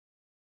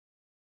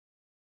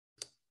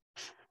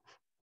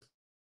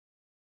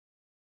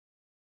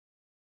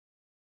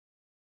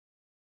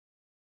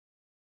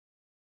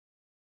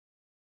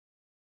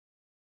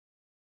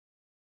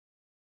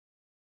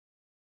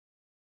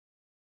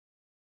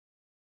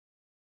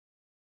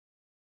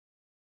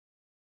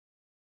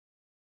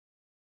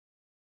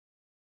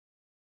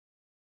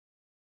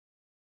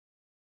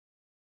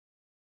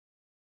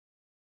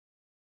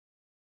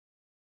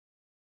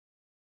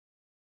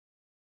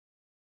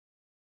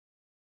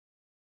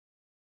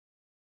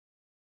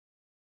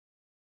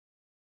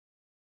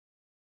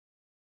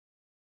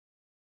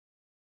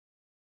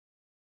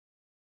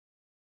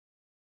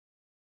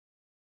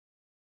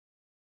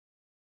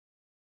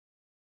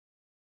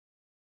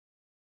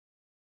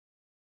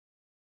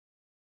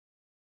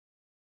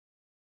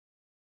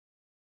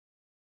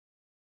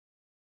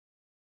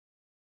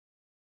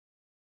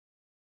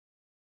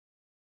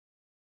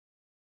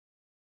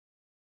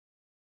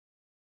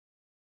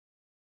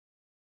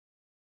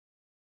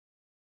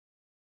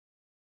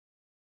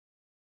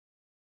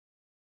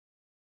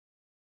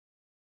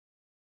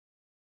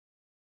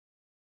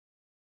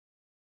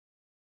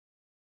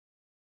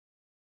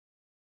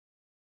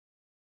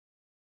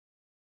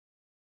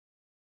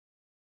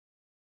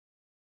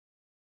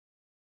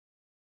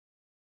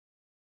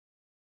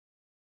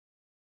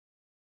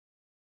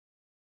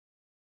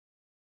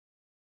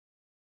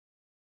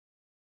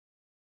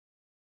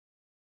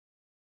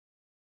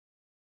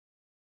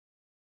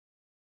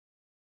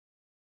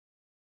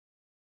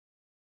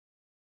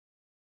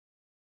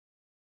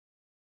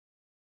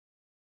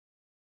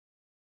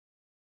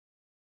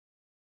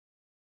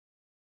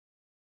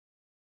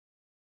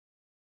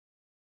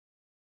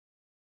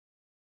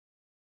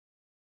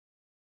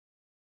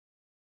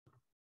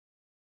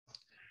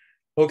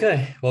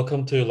Okay,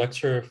 welcome to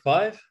lecture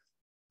 5.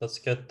 Let's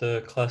get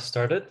the class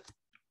started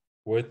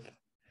with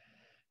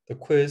the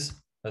quiz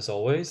as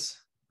always.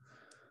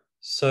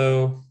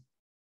 So,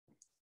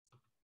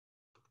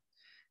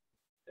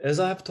 as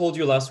I have told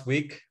you last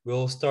week,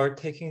 we'll start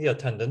taking the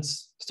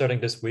attendance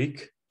starting this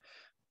week.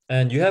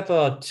 And you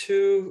have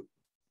two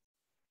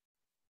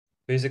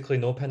basically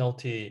no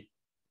penalty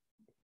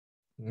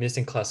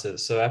missing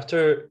classes. So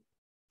after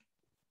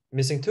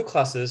missing 2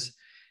 classes,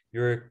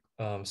 your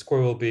attendance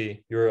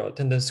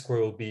score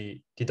will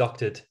be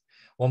deducted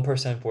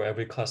 1% for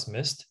every class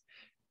missed,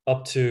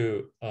 up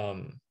to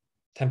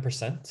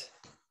 10%.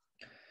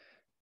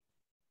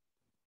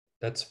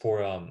 That's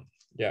for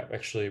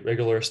actually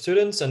regular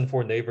students, and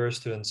for neighbor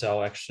students,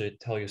 I'll actually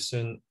tell you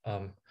soon.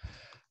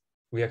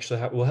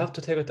 We'll have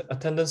to take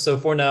attendance. So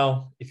for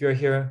now, if you're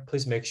here,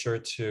 please make sure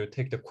to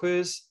take the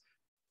quiz.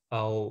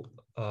 I'll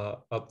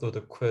upload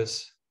the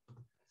quiz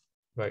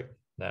right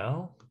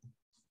now.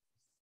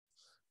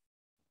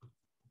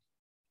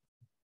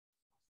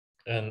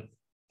 And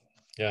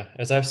yeah,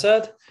 as I've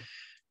said,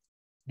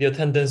 the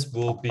attendance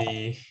will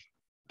be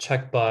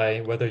checked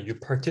by whether you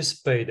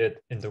participated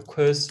in the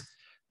quiz,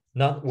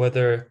 not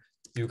whether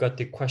you got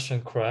the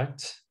question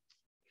correct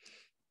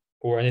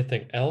or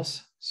anything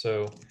else.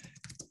 So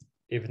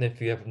even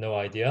if you have no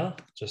idea,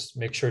 just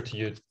make sure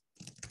you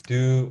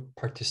do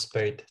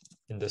participate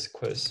in this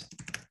quiz.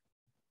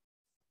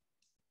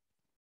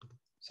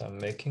 So I'm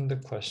making the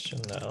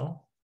question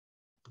now.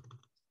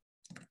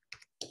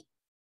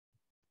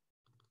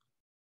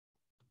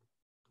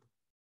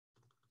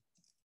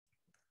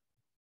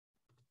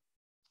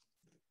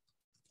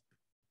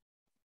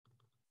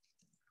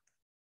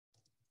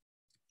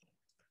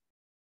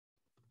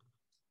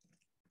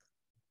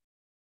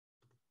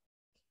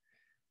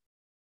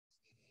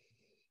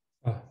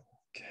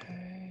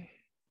 Okay.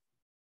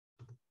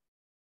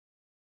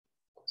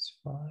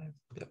 +5.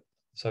 Yep.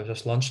 So I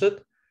just launched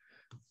it.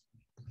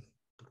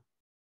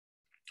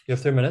 You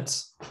have 3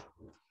 minutes.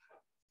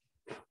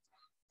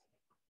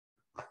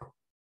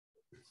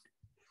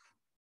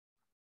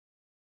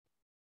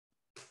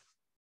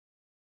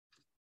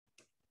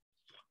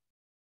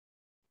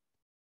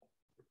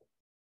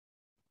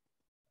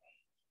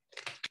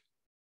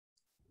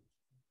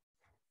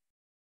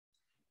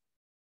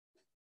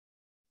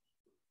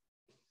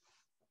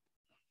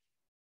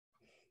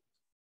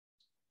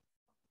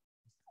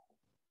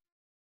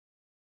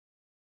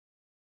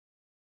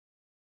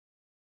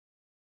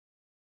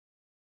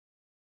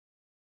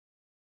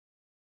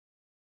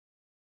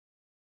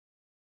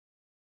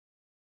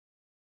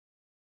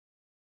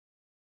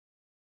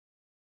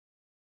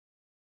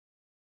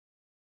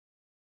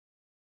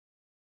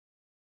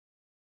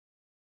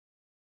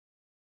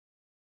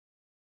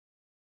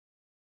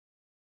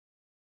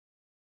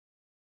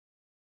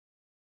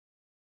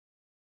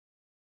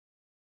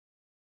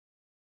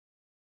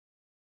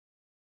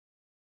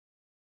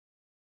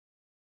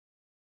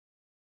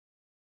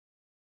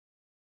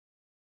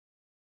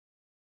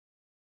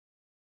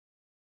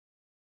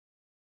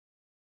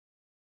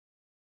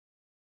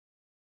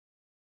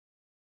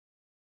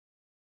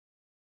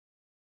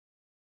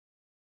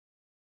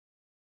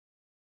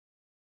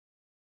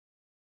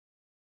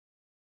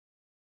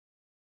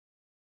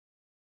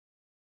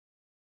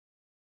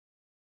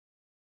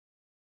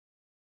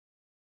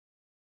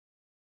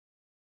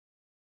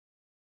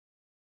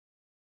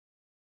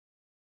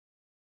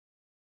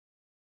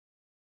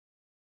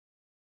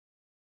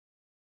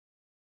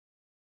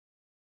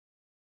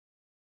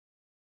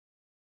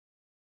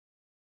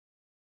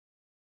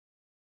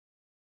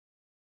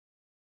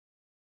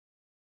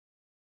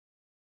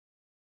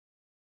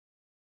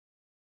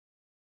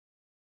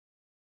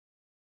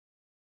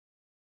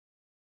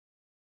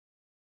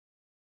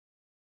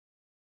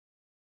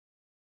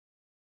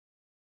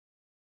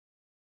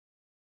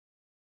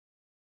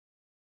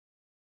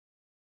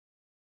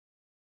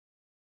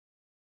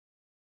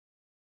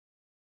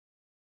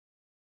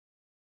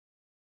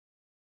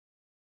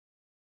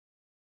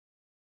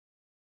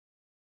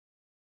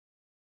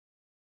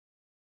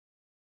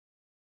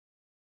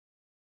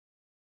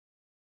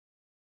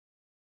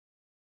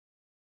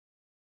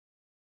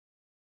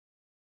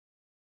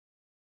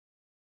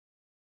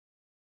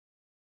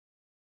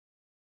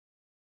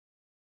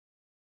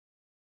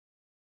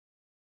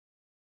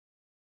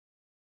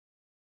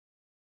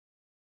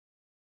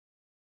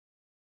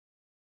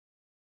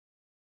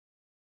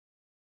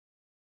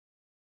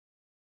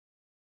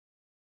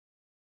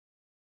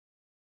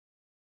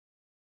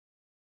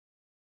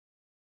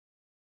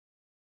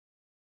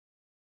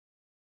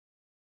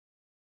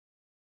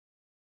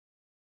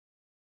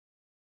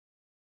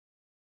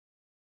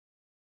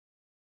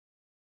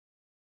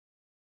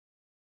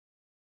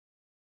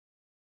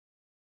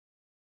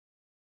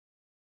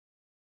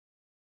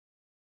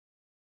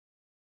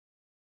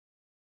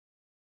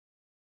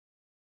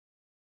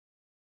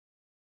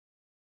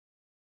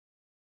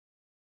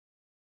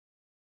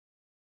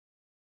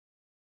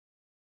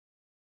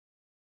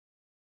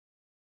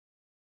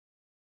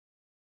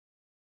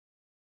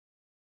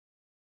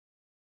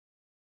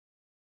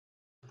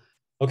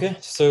 Okay,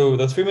 so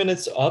the 3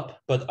 minutes up,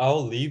 but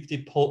I'll leave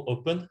the poll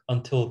open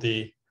until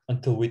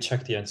we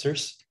check the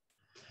answers,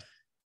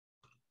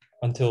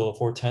 until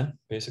 4:10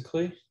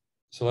 basically.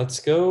 So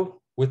let's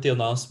go with the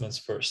announcements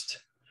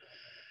first.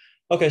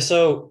 Okay,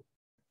 so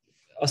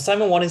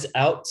assignment 1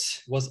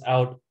 was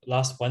out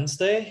last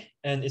Wednesday,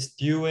 and it's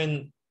due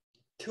in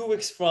 2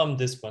 weeks from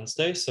this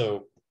Wednesday.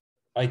 So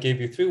I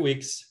gave you 3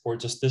 weeks for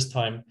just this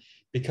time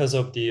because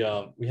of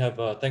the we have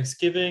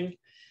Thanksgiving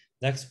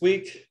next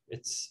week.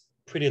 It's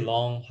pretty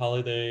long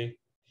holiday,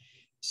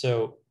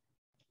 so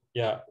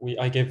yeah,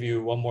 I gave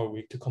you 1 more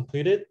week to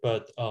complete it,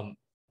 but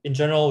in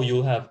general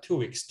you'll have 2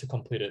 weeks to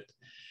complete it.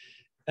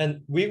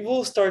 And we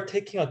will start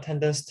taking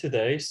attendance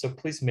today, so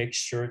please make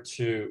sure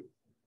to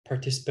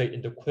participate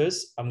in the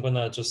quiz. I'm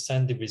gonna just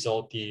send the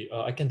result.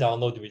 I can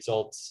download the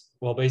results.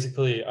 Well,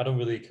 basically, I don't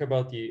really care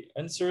about the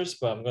answers,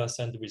 but I'm gonna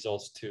send the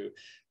results to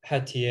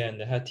head TA, and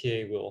the head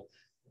TA will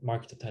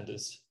mark the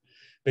attendance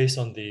based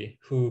on the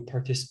who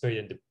participated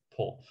in the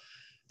poll.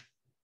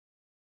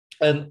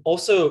 And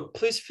also,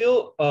 please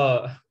feel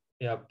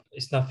yeah,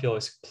 it's not feel,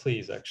 it's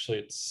please actually.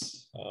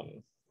 It's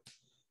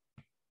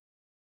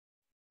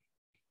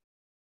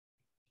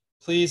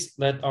please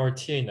let our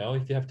TA know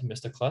if you have to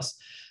miss the class.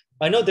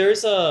 I know there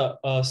is a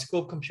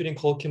School of Computing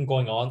colloquium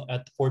going on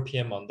at 4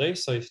 p.m. Monday.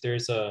 So if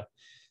there's a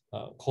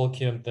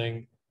colloquium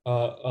thing,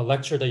 a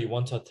lecture that you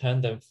want to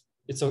attend, then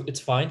it's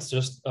fine. So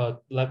just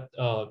let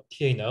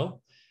TA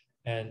know,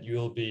 and you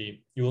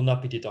will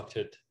not be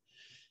deducted.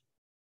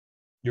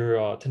 Your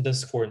attendance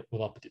score will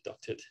not be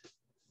deducted.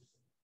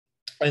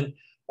 And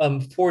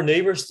for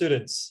neighbor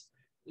students,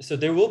 so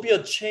there will be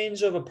a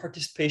change of a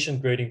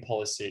participation grading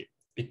policy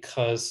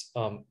because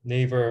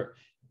neighbor,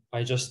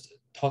 I just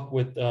talked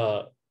with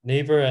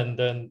neighbor, and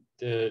then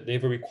the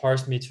neighbor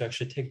requires me to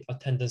actually take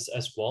attendance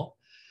as well.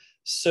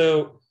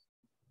 So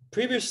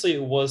previously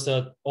it was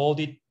that all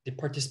the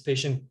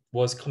participation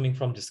was coming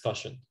from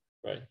discussion,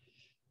 right?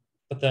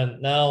 But then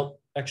now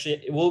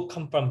actually it will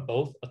come from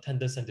both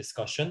attendance and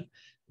discussion,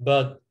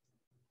 but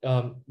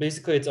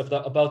basically it's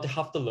about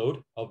half the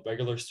load of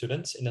regular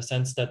students, in the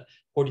sense that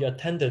for the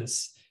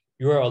attendance,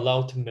 you are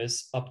allowed to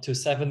miss up to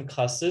 7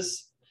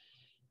 classes.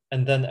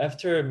 And then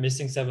after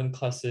missing 7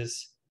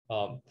 classes,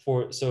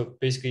 so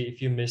basically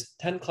if you miss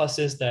 10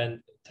 classes,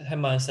 then 10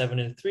 minus 7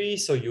 and 3,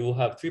 so you will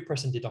have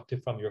 3%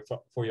 deducted from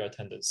for your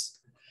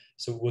attendance.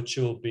 So which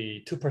will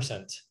be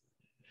 2%.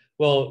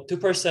 Well,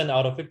 2%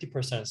 out of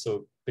 50%,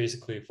 so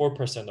basically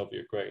 4% of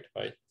your grade,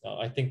 right?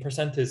 I think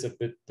percent is a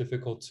bit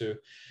difficult to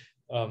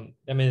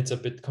I mean, it's a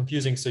bit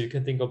confusing, so you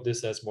can think of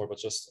this as more of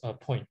just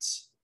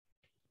points.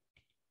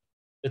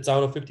 It's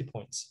out of 50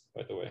 points,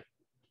 by the way,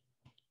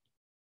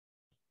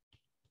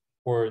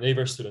 for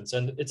neighbor students,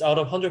 and it's out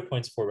of 100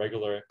 points for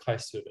regular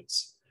KAIST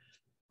students.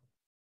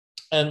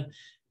 And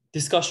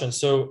discussion.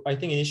 So I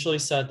think initially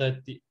said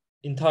that the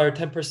entire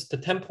 10%, the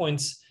 10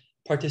 points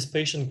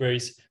participation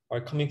grades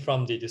are coming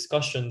from the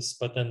discussions,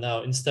 but then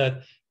now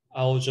instead,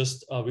 I'll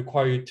just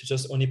require you to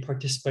just only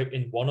participate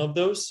in one of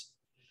those.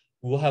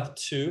 We'll have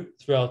 2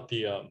 throughout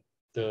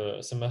the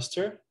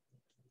semester.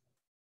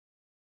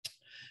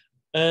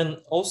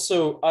 And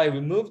also, I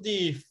removed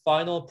the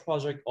final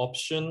project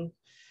option.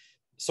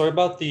 Sorry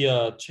about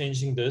the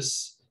changing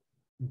this,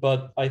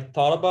 but I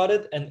thought about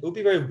it, and it would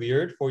be very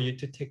weird for you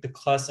to take the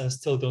class and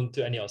still don't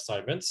do any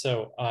assignments.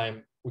 So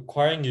I'm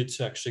requiring you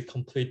to actually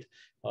complete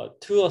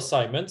 2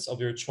 assignments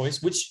of your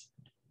choice, which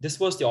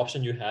this was the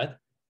option you had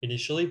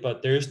initially,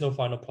 but there is no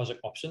final project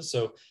option,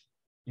 so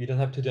you don't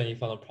have to do any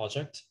final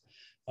project.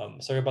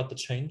 Sorry about the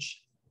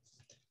change.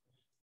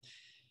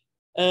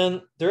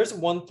 And there's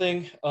one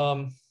thing.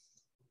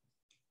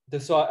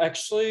 So I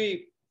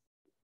actually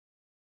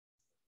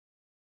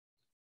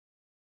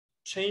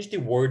changed the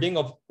wording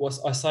of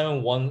was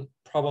assignment 1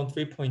 problem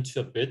 3.2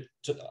 a bit.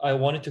 I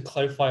wanted to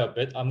clarify a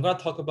bit. I'm going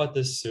to talk about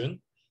this soon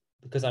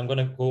because I'm going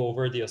to go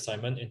over the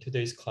assignment in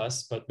today's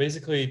class. But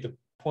basically, the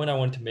point I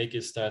want to make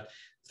is that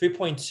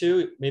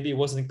 3.2, maybe it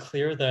wasn't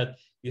clear that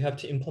you have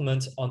to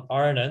implement on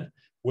RNN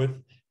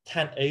with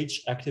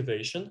 10H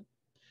activation,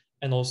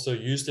 and also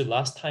use the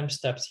last time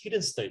steps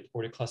hidden state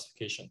for the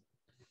classification.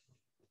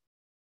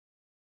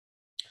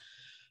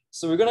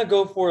 So we're gonna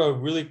go for a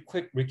really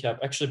quick recap.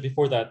 Actually,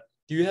 before that,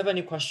 do you have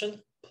any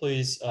question?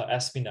 Please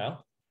ask me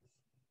now.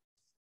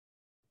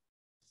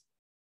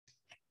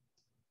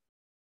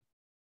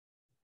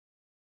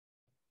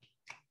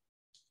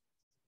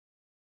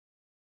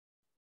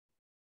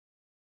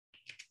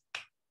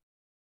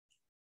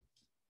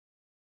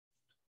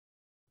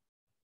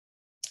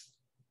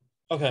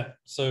 Okay,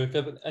 so if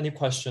you have any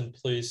question,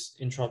 please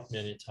interrupt me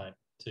anytime,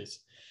 please.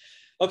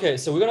 Okay,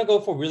 so we're gonna go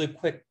for really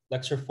quick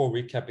lecture 4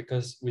 recap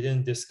because we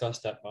didn't discuss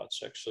that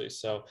much actually.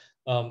 So,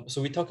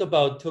 so we talked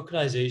about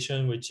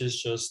tokenization, which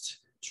is just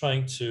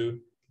trying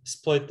to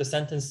split the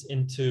sentence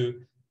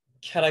into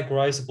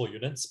categorizable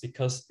units,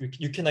 because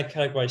you cannot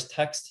categorize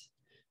text.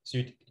 So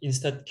you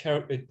instead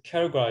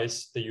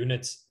categorize the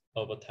units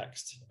of a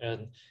text,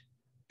 and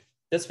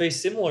that's very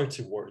similar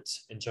to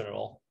words in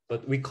general,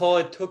 but we call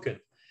it token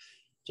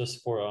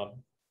just for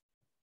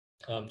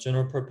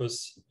general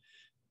purpose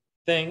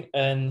thing.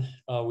 And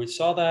we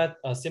saw that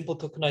simple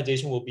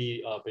tokenization will be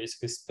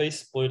basically space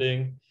splitting.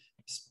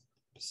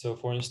 So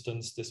for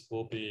instance, this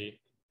will be,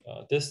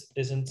 this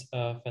isn't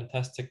a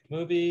fantastic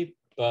movie,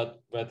 but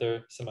rather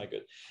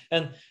semi-good.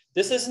 And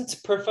this isn't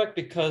perfect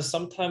because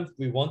sometimes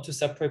we want to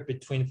separate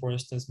between, for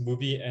instance,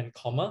 movie and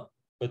comma,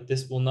 but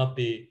this will not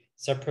be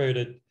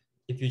separated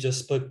if you just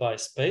split by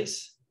space.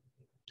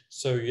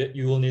 So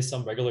you will need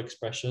some regular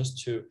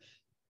expressions to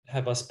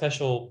have a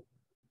special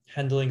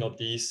handling of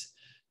these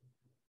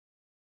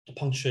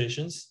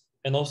punctuations.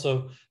 And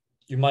also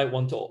you might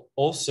want to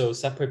also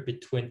separate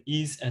between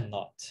is and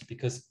not,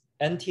 because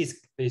NT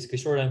is basically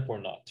shorthand for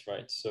not,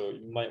 right? So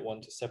you might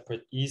want to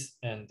separate is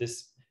and this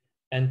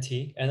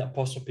NT and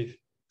apostrophe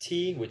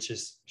T, which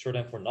is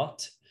shorthand for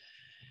not.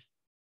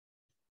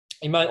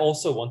 You might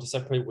also want to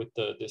separate with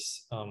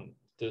this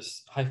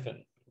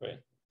hyphen, right?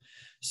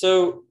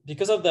 So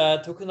because of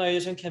that,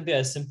 tokenization can be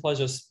as simple as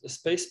just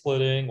space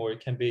splitting, or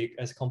it can be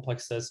as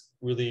complex as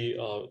really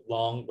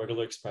long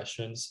regular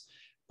expressions.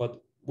 But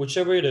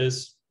whichever it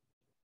is,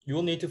 you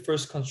will need to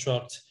first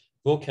construct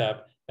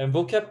vocab. And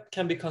vocab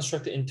can be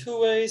constructed in two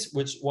ways,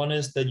 which one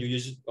is that you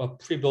use a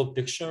pre-built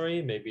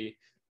dictionary, maybe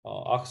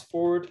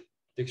Oxford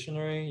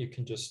dictionary. You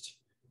can just,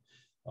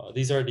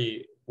 these are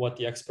what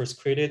the experts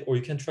created, or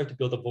you can try to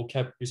build a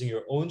vocab using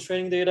your own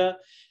training data.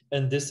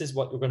 And this is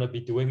what you're going to be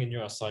doing in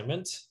your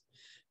assignment.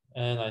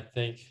 And I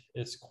think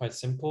it's quite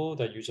simple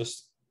that you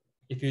just,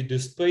 if you do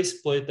space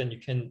split, then you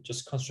can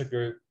just construct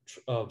your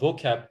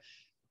vocab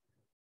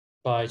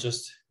by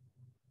just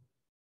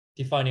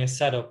defining a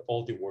set of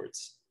all the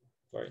words,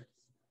 right?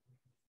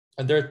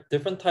 And there are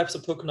different types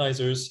of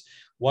tokenizers,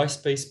 white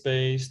space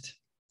based,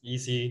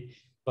 easy,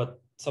 but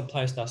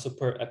sometimes not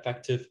super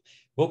effective.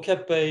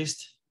 Vocab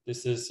based,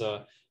 this is,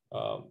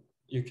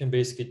 you can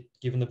basically,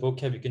 given the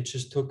vocab, you can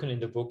choose token in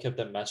the vocab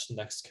that match the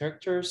next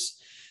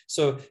characters.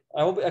 So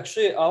I want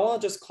to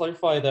just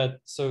clarify that.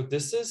 So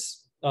this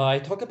is, I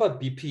talk about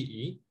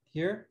BPE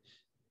here.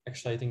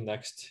 Actually, I think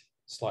next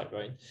slide,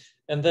 right?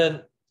 And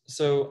then,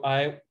 so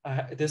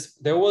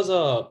there was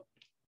a,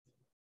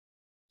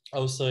 I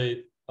would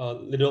say a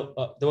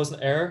little, there was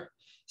an error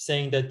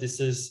saying that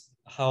this is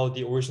how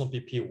the original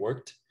BPE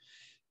worked.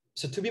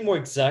 So to be more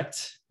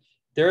exact,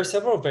 there are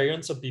several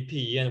variants of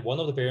BPE, and one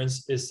of the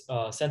variants is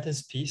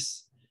sentence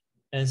piece.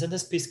 And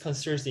sentence piece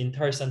considers the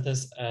entire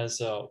sentence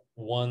as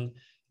one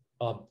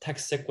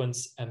text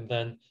sequence, and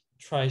then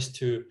tries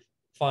to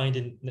find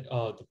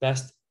the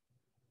best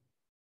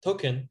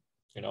token,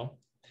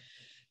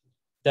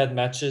 that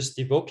matches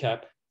the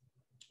vocab,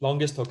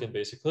 longest token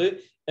basically.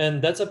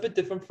 And that's a bit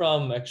different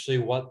from actually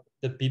what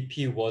the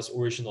BP was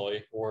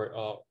originally,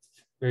 or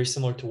very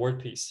similar to word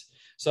piece.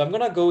 So I'm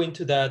gonna go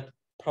into that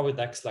probably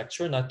next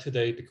lecture, not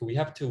today, because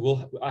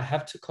I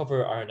have to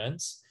cover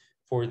RNNs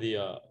for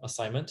the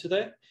assignment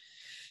today.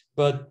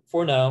 But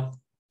for now,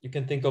 you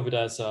can think of it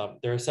as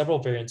there are several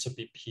variants of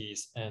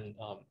BPs, and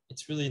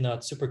it's really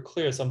not super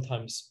clear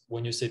sometimes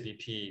when you say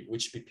BP,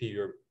 which BP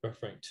you're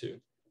referring to.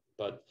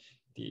 But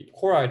the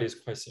core idea is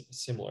quite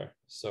similar.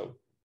 So,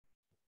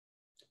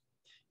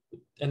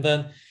 and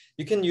then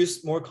you can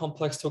use more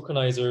complex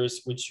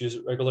tokenizers, which use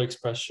regular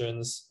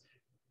expressions,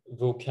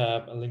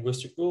 vocab, and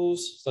linguistic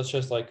rules, such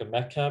as like a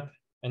MATCAP,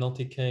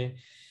 NLTK.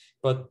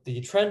 But the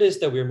trend is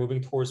that we're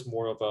moving towards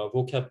more of a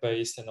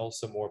vocab-based and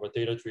also more of a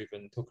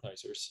data-driven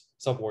tokenizers,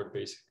 subword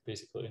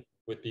basically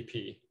with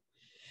BP.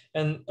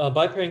 And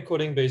by pair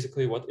encoding,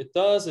 basically what it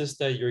does is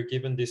that you're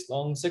given this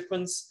long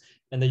sequence,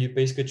 and then you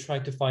basically try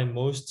to find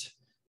most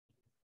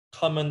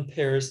common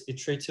pairs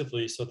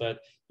iteratively so that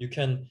you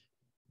can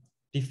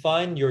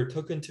define your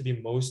token to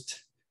be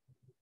most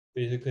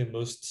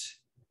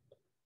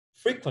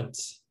frequent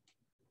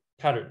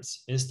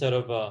patterns instead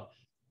of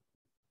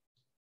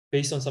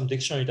based on some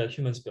dictionary that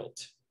humans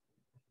built.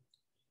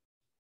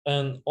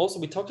 And also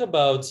we talked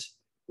about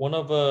one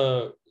of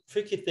the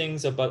tricky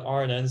things about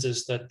RNNs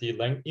is that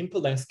the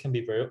input length can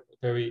be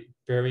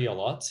vary a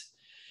lot.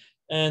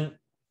 And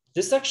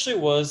this actually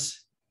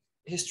was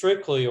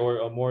historically, or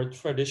a more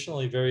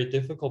traditionally, very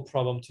difficult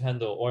problem to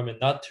handle, or I mean,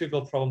 not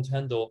trivial problem to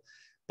handle.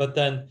 But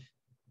then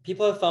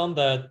people have found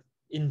that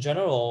in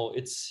general,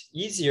 it's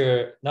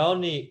easier, not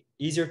only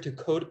easier to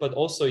code, but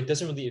also it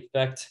doesn't really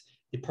affect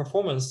the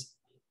performance,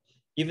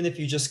 even if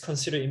you just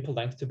consider input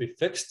length to be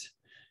fixed.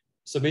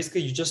 So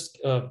basically you just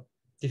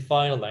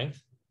define a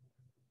length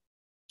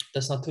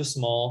that's not too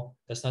small,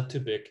 that's not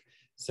too big,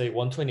 say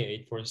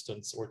 128, for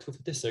instance, or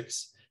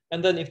 256.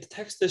 And then if the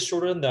text is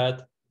shorter than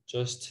that,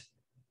 just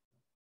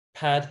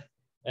pad.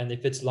 And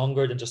if it's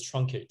longer, then just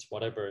truncate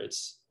whatever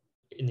it's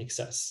in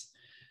excess.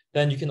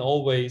 Then you can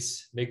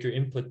always make your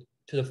input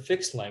to the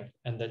fixed length,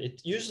 and then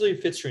it usually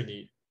fits your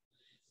need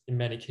in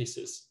many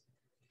cases.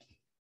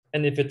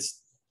 And if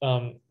it's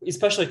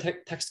especially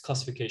text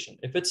classification,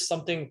 if it's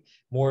something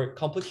more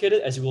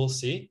complicated, as you will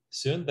see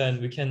soon,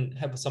 then we can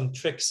have some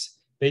tricks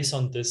based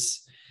on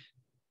this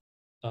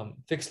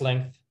fixed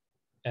length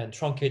and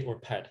truncate or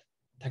pad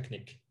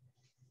technique.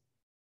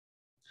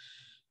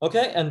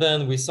 Okay, and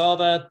then we saw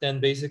that. Then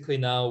basically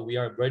now we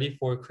are ready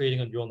for creating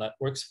a neural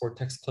networks for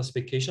text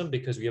classification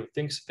because we have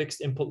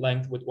fixed input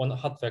length with one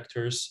hot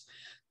vectors.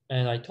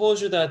 And I told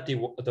you that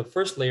the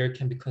first layer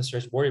can be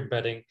considered as word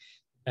embedding,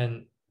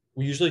 and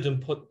we usually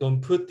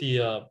don't put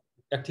the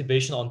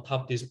activation on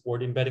top of this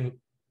word embedding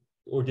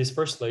or this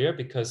first layer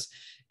because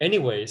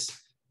anyways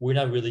we're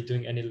not really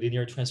doing any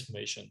linear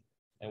transformation,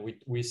 and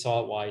we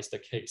saw why is the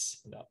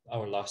case in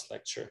our last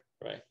lecture,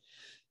 right?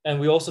 And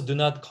we also do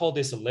not call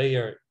this a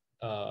layer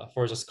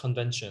for just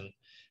convention,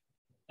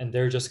 and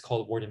they're just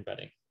called word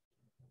embedding.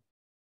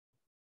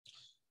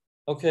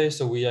 Okay,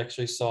 so we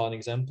actually saw an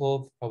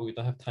example. Probably we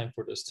don't have time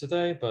for this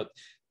today, but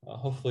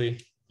hopefully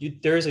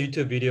there is a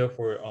YouTube video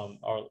for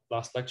our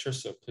last lecture,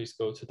 so please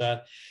go to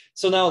that.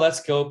 So now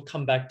let's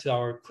come back to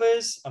our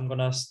quiz. I'm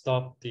gonna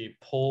stop the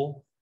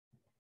poll.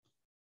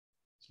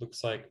 It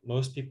looks like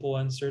most people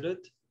answered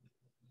it.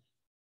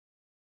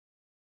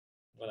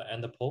 I'm gonna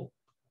end the poll.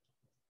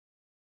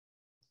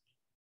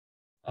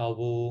 I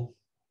will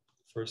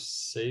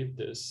first save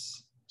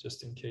this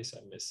just in case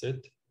I miss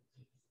it.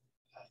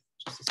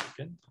 Just a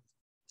second.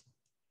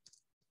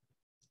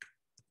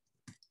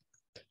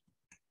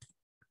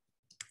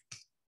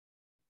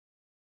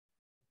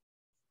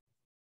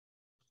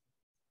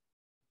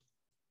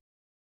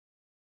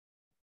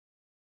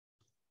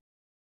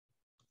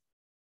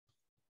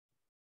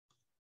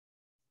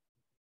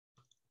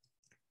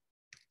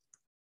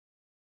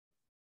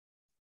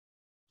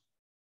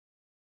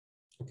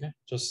 Okay,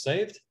 just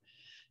saved.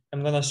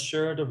 I'm gonna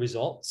share the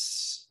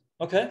results.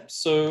 Okay,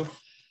 so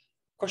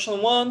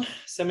question 1,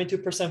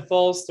 72%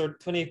 false,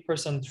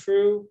 20%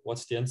 true.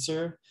 What's the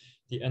answer?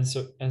 The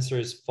answer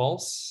is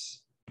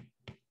false.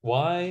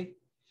 Why?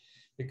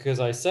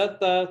 Because I said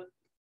that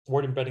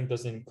word embedding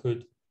doesn't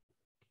include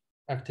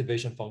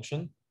activation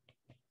function.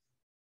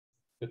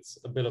 It's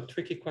a bit of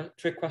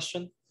trick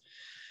question.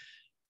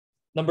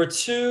 Number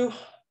 2,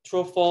 true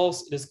or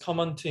false, it is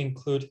common to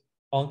include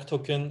UNC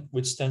token,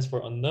 which stands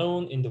for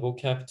unknown, in the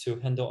vocab to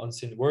handle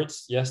unseen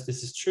words. Yes,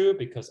 this is true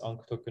because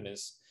UNC token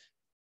is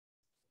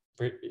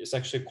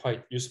actually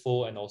quite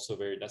useful and also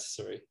very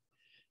necessary.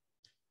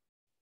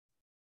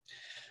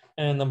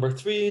 And number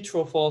 3,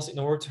 true or false, in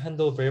order to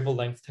handle variable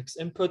length text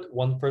input,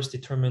 one first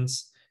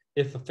determines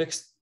if a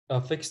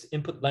fixed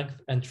input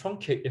length and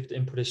truncate if the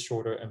input is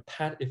shorter and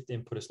pad if the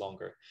input is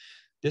longer.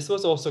 This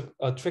was also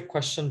a trick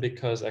question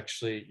because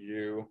actually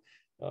you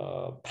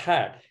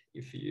pad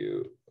if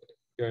your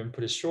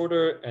input is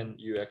shorter, and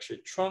you actually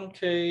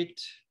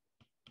truncate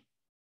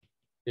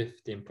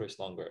if the input is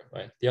longer,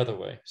 right? The other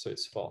way, so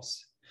it's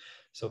false.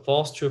 So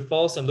false, true,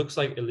 false, and looks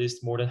like at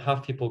least more than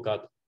half people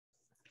got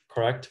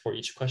correct for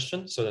each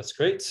question, so that's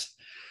great.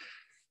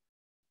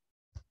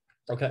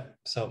 Okay,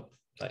 so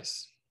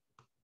nice.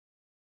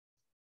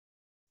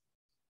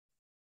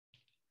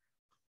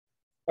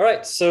 All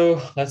right,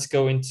 so let's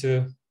go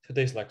into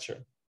today's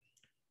lecture.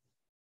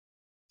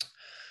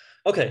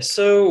 Okay,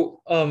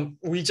 so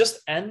we just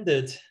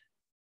ended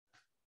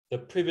the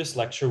previous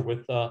lecture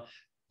with a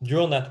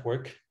neural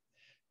network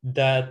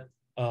that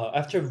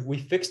after we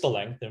fix the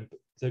length,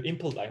 the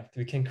input length,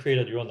 we can create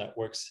a neural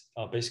networks,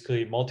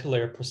 basically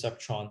multi-layer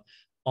perceptron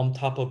on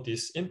top of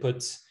these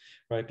inputs,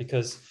 right?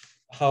 Because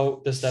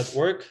how does that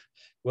work?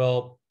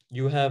 Well,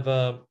 you have,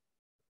 for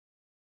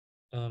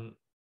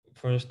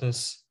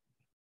instance,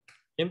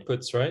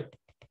 inputs, right?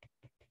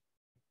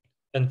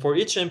 And for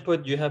each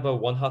input, you have a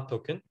one hot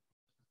token,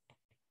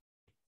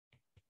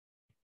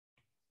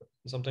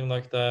 something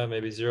like that,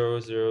 maybe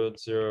 0, 0,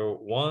 0,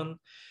 1.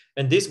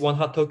 And these one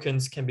hot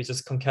tokens can be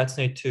just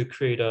concatenated to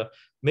create a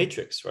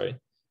matrix, right?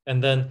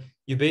 And then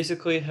you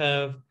basically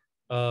have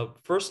a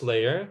first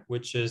layer,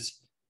 which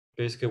is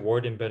basically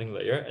word embedding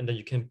layer. And then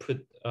you can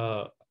put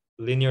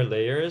linear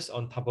layers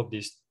on top of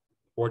these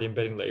word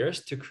embedding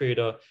layers to create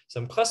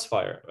some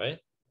classifier, right?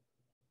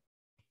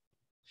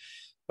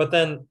 But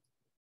then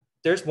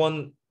there's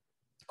one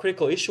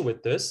critical issue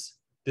with this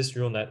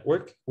neural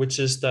network, which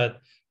is that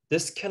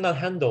this cannot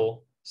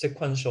handle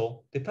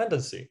sequential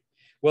dependency.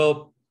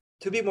 Well,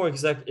 to be more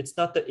exact, it's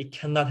not that it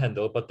cannot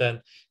handle, but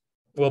then,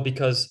 well,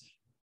 because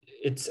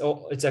it's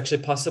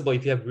actually possible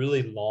if you have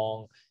really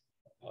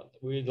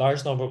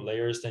large number of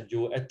layers, then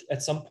you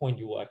at some point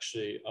you will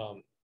actually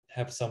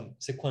have some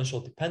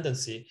sequential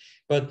dependency.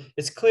 But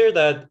it's clear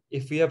that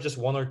if we have just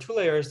 1 or 2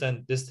 layers,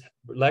 then this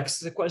lacks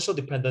sequential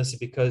dependency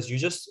because you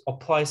just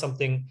apply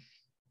something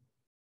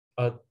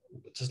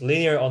just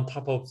linear on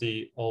top of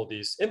all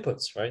these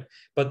inputs, right?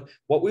 But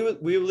what we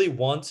really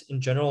want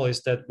in general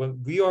is that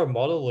when we are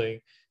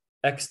modeling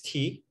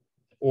xt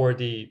or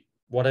the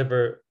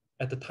whatever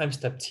at the time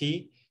step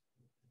t,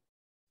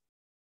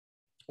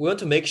 we want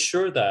to make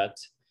sure that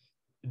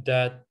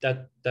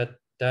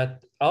that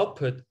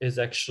output is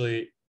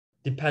actually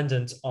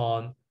dependent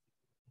on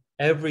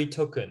every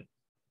token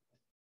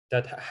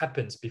that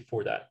happens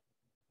before that,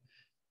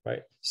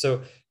 right?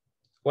 So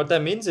what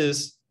that means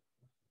is,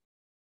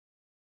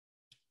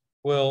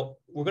 well,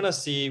 we're going to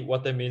see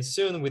what that means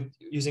soon with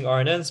using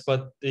RNNs,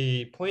 but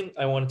the point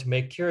I wanted to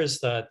make here is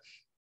that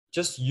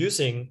just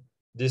using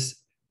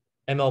this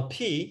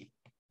MLP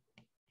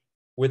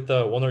with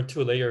the 1 or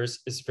 2 layers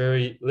is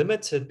very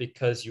limited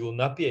because you will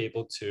not be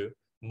able to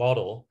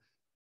model.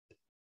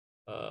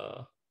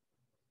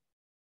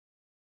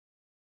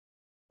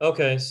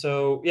 Okay,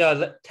 so yeah,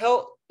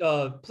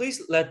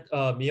 please let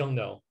Myung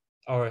know,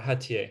 our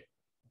head TA,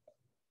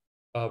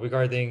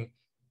 regarding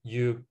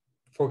you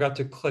forgot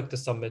to click the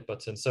submit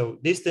button. So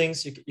these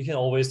things you can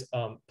always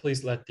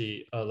please let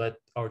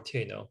our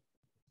TA know.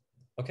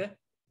 Okay.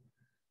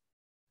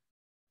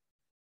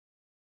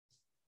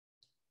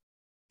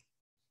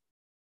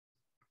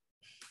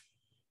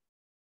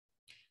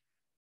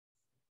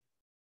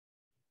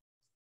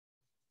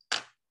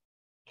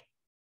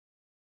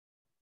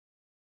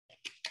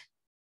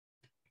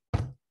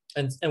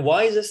 And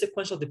why is this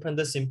sequential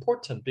dependency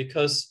important?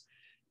 Because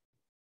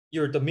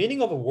the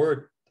meaning of a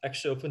word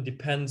actually often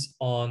depends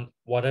on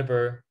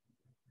whatever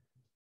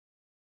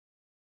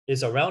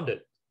is around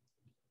it,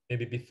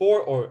 maybe before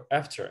or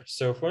after.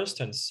 So for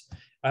instance,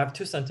 I have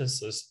 2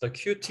 sentences. The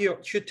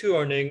Q2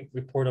 earning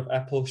report of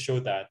Apple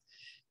showed that.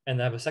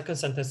 And I have a second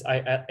sentence,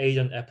 I ate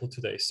an apple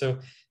today. So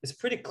it's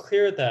pretty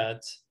clear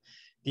that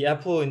the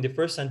apple in the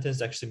first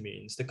sentence actually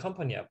means the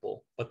company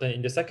Apple. But then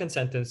in the second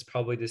sentence,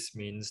 probably this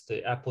means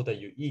the apple that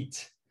you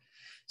eat.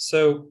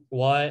 So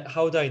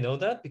how do I know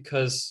that?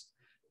 Because,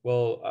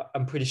 well,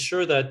 I'm pretty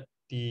sure that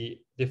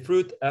the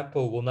fruit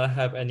apple will not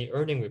have any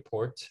earning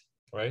report,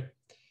 right?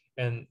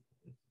 And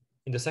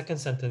in the second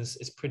sentence,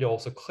 it's pretty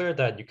also clear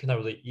that you cannot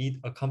really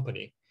eat a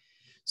company.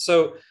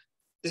 So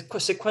this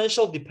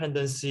sequential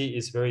dependency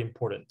is very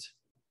important.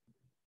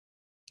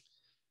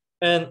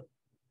 And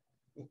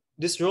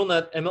this neural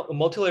net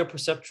multi-layer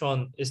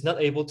perceptron is not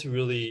able to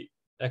really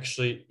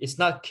actually, it's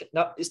not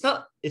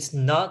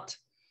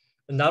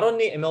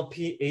only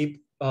MLP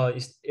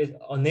is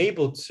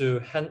unable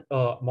to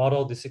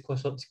model the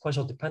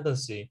sequential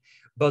dependency,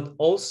 but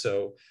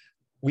also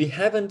we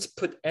haven't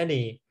put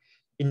any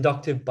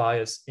inductive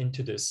bias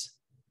into this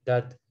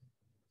that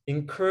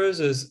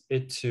encourages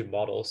it to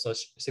model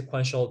such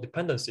sequential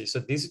dependency. So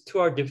these two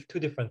are two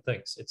different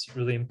things. It's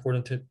really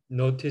important to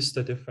notice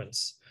the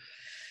difference.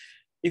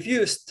 If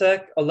you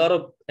stack a lot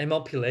of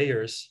MLP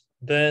layers,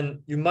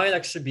 then you might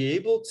actually be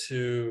able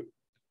to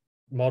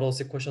model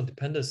sequential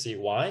dependency.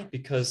 Why?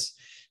 Because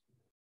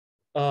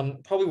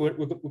probably we're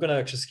going to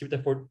actually skip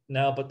that for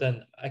now, but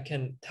then I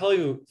can tell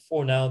you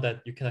for now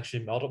that you can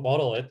actually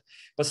model it,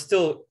 but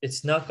still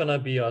it's not going to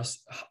be a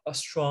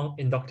strong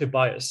inductive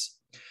bias.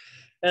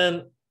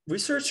 And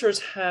researchers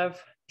have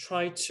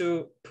tried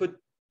to put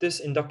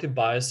this inductive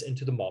bias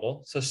into the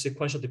model, such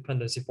sequential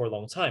dependency, for a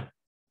long time.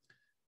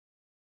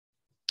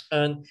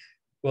 And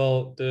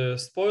well, the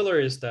spoiler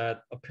is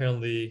that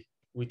apparently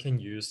we can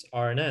use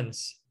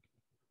RNNs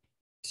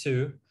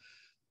to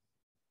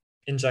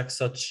inject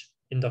such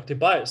inductive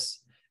bias.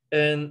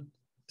 And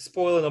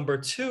spoiler number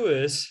 2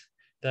 is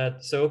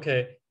that, so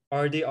okay,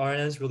 are the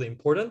RNNs really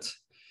important?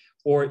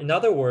 Or in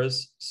other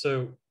words,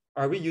 so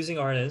are we using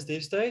RNNs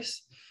these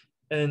days?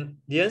 And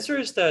the answer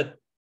is that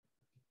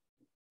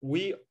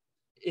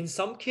in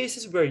some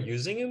cases we're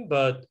using them,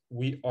 but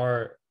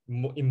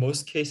in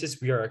most cases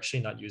we are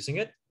actually not using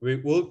it. We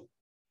will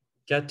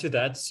get to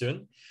that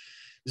soon.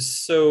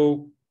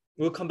 So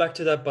we'll come back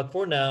to that. But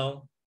for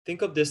now,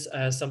 think of this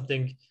as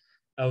something,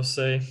 I would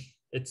say,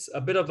 it's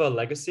a bit of a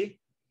legacy,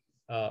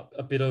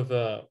 a bit of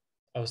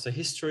I would say,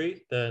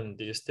 history than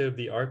the state of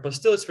the art, but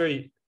still it's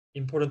very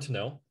important to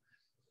know,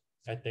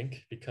 I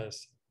think,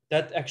 because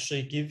that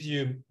actually gives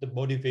you the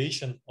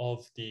motivation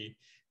of the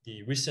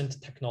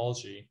recent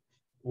technology,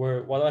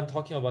 where what I'm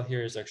talking about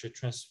here is actually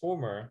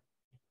transformer.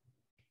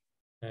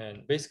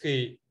 And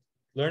basically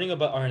learning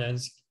about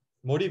RNNs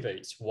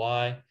motivates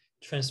why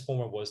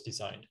transformer was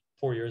designed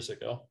 4 years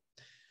ago.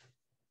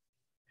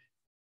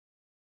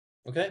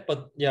 Okay,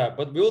 but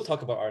we will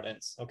talk about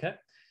RNNs, okay?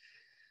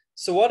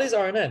 So what is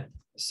RNN?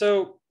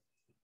 So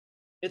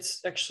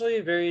it's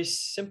actually very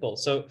simple.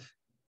 So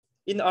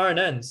in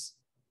RNNs,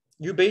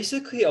 you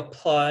basically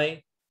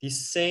apply the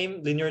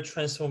same linear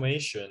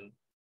transformation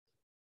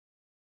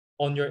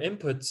on your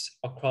inputs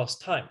across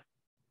time,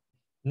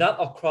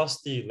 not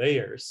across the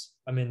layers.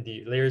 I mean,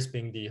 the layers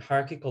being the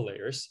hierarchical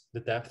layers, the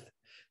depth,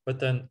 but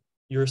then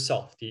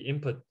yourself, the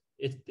input,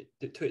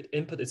 to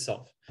input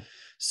itself.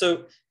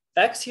 So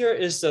X here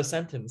is a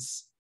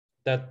sentence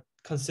that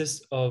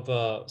consists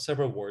of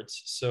several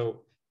words.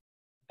 So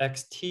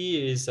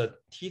XT is a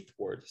teeth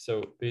word.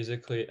 So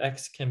basically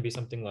X can be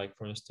something like,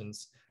 for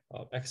instance,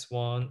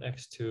 X1,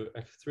 X2,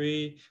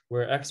 X3,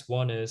 where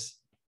X1 is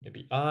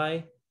maybe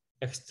I,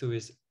 X2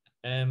 is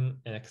M,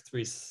 and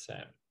X3 is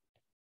Sam,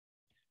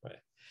 right?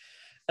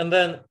 And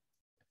then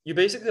you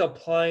basically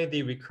apply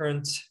the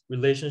recurrent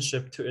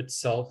relationship to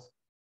itself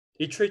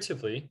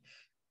iteratively,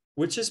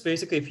 which is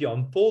basically, if you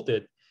unfold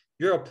it,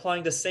 you're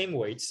applying the same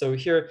weight. So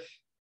here,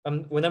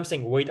 when I'm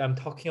saying weight, I'm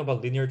talking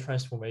about linear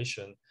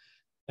transformation.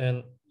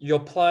 And you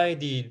apply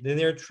the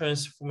linear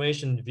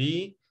transformation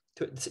V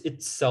to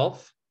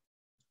itself.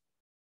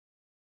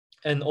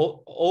 And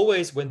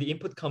always when the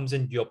input comes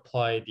in, you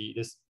apply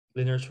this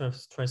linear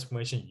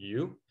transformation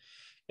U.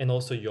 And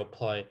also you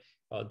apply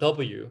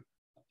W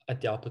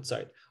at the output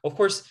side. Of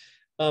course,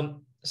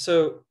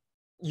 so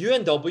U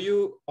and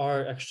W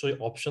are actually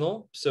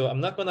optional. So I'm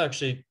not going to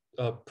actually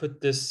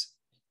put this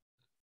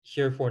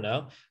here for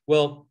now.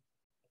 Well,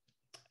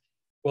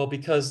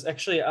 because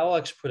actually I'll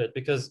actually put it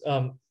because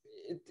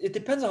it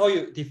depends on how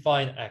you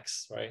define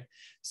X, right?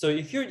 So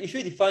if you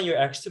define your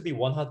X to be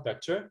one hot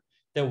vector,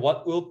 then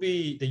what will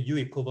be the U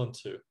equivalent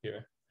to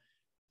here?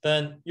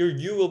 Then your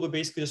U will be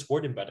basically just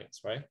word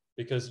embeddings, right?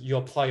 Because you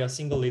apply a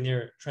single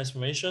linear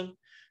transformation,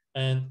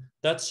 and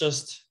that's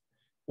just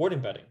word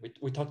embedding.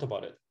 We talked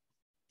about it.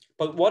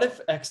 But what if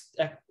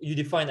you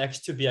define X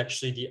to be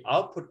actually the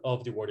output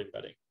of the word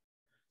embedding?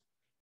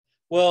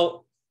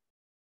 Well,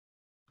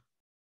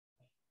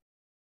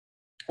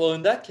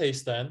 in that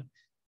case, then,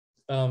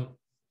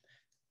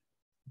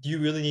 do you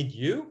really need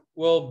U?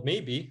 Well,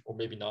 maybe or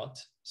maybe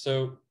not.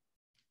 So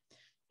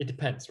it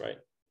depends, right?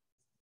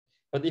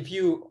 But if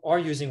you are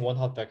using one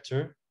hot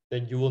vector,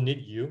 then you will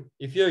need U.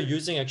 If you're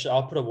using actually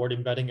output of word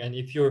embedding, and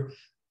if your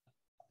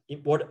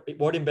word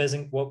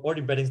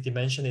embedding's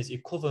dimension is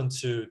equivalent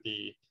to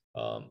the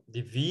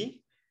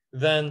V,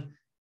 then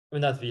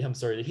not V, I'm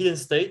sorry, the hidden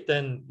state,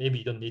 then maybe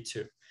you don't need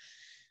to.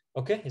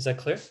 Okay, is that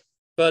clear?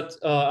 But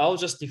I'll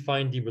just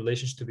define the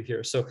relationship to be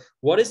here. So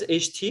what is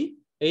HT?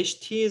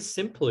 HT is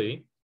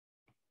simply,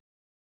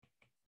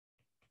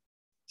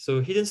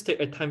 so hidden state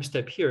at time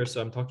step here,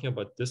 so I'm talking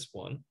about this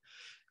one,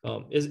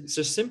 is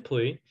just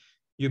simply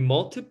you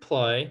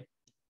multiply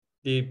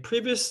the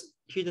previous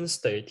hidden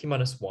state, t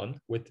minus 1,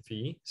 with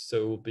V. So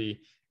it will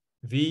be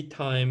V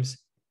times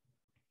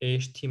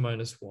HT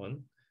minus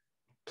 1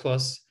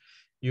 plus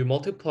you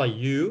multiply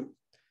U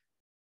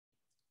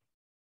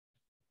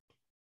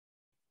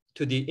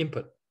to the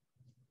input.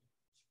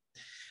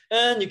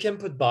 And you can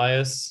put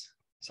bias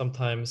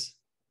sometimes,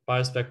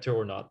 bias vector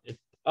or not.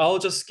 I'll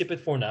just skip it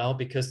for now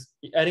because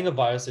adding a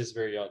bias is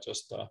very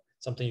just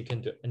something you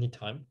can do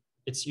anytime.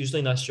 It's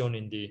usually not shown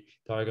in the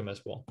diagram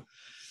as well.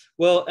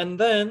 Well, and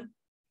then,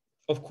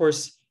 of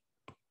course,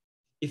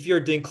 if you're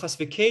doing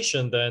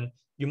classification, then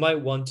you might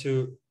want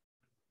to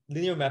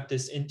linear map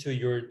this into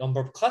your number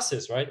of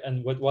classes, right?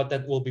 And what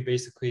that will be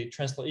basically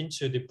translate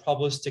into the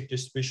probabilistic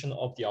distribution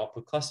of the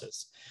output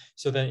classes.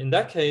 So then in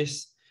that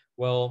case,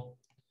 well,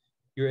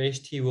 your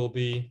HT will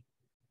be,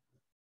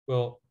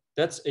 well,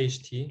 that's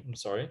HT, I'm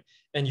sorry.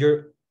 And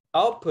your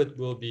output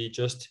will be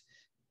just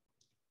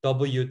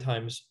W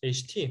times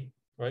HT,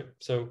 right?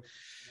 So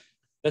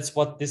that's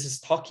what this is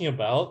talking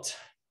about.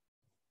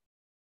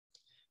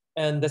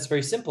 And that's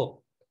very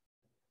simple,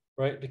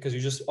 right? Because you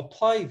just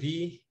apply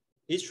V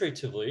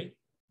iteratively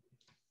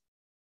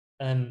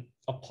and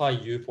apply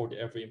U for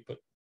every input.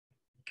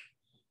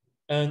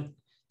 And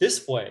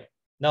this way,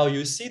 now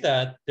you see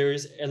that there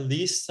is at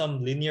least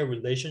some linear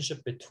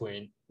relationship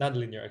between, not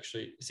linear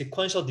actually,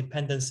 sequential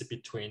dependency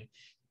between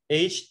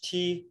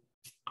HT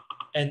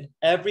and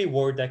every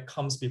word that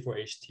comes before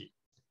HT.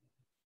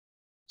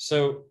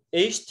 So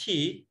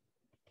HT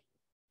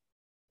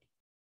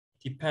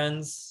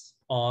depends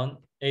on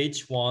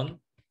H1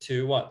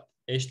 to what?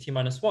 HT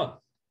minus 1.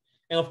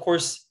 And of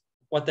course,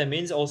 what that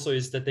means also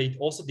is that they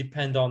also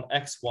depend on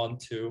X1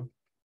 to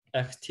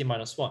XT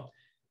minus 1.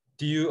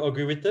 Do you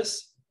agree with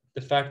this?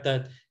 The fact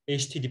that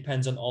HT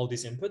depends on all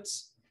these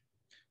inputs?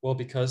 Well,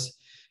 because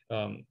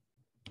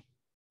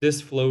this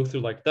flow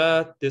through like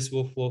that, this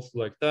will flow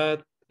through like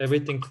that.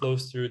 Everything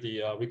flows through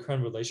the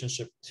recurrent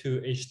relationship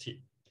to HT.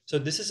 So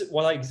this is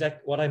what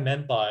I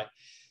meant by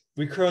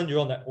recurrent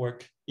neural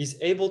network is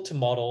able to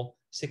model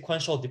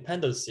sequential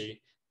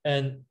dependency.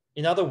 And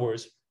in other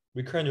words,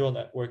 recurrent neural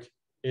network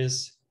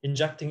is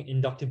injecting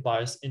inductive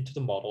bias into the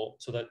model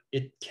so that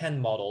it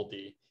can model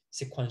the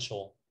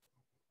sequential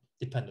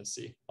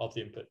dependency of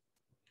the input.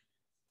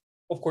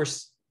 Of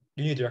course,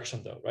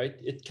 unidirection though, right?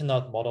 It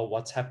cannot model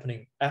what's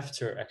happening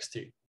after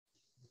XT.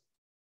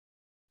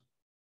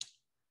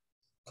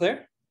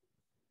 Clear?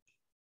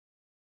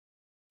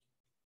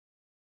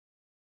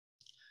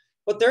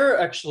 But there are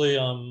actually,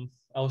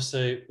 I would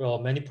say, well,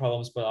 many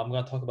problems, but I'm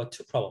going to talk about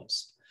two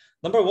problems.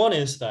 Number one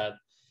is that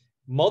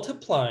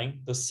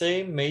multiplying the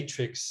same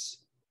matrix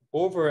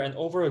over and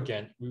over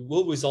again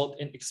will result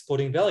in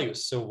exploding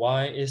values. So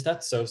why is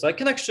that so? So I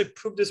can actually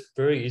prove this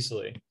very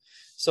easily.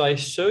 So I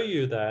show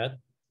you that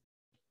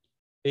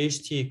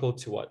HT equal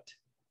to what?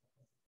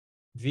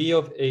 V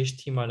of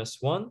HT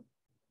minus 1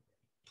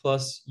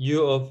 plus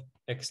U of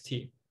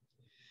XT.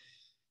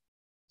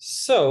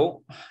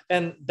 So,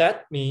 and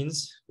that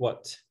means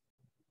what?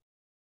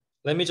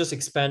 Let me just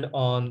expand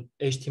on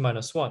HT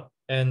minus 1.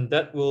 And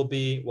that will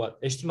be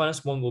what? HT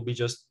minus 1 will be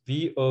just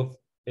V of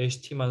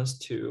HT minus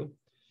 2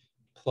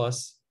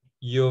 plus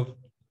U of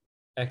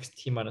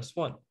XT minus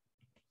 1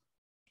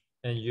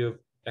 and U of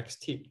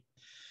XT.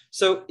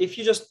 So if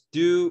you just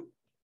do,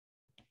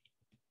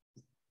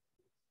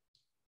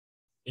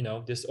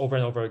 this over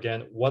and over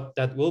again, what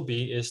that will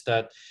be is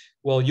that,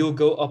 well, you'll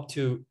go up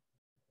to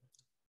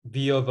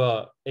V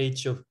of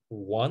H of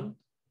 1.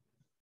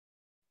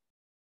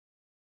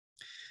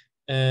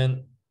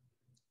 And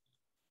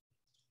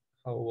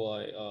how will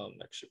I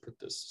actually put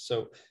this?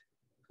 So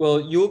well,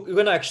 you're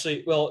gonna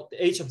actually, well, the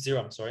h of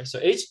 0, I'm sorry.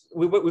 So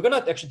we're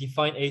gonna actually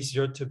define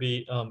h0 to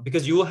be,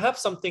 because you will have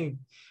something,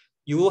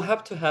 you will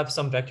have to have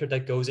some vector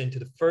that goes into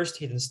the first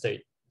hidden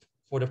state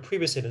for the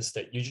previous hidden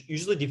state. You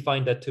usually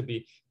define that to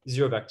be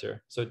 0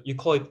 vector. So you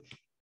call it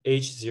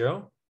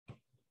h0,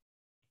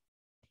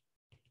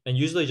 and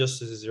usually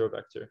just as a 0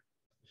 vector.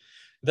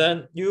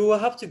 Then you will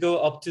have to go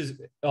up to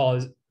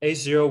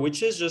h0,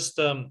 which is just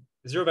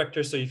 0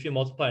 vector. So if you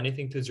multiply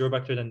anything to 0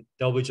 vector, then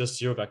that'll be just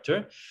 0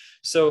 vector.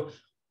 So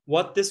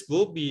what this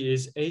will be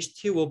is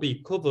ht will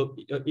be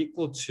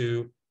equal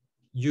to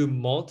you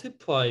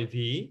multiply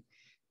v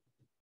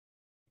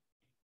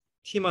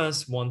t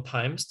minus 1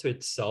 times to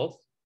itself.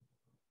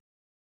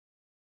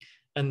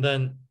 And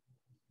then,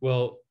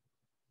 well,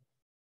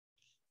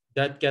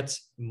 that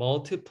gets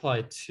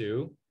multiplied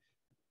to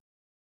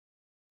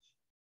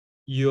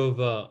u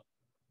of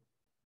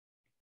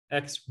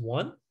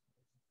x1,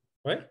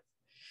 right?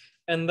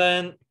 And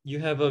then you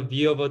have a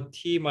v over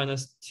t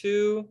minus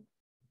 2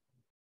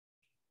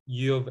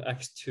 u of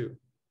x2,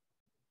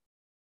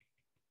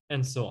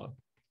 and so on,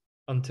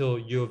 until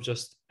u of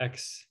just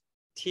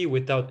xt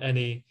without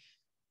any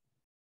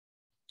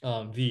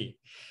v.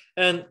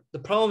 And the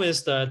problem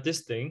is that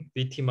this thing,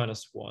 vt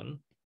minus 1,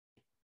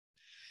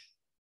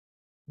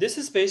 this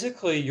is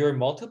basically you're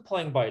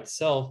multiplying by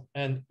itself.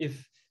 And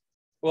if,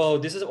 well,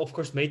 this is of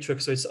course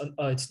matrix, so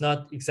it's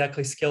not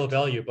exactly scalar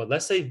value, but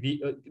let's say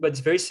v, but it's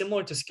very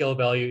similar to scalar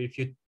value if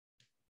you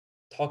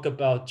talk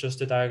about just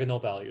the diagonal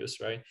values,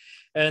 right?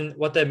 And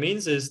what that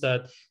means is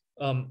that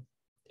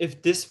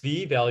if this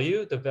v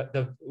value,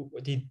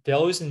 the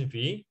values in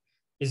v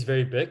is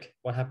very big,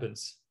 what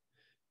happens?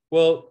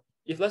 Well,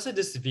 if let's say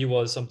this v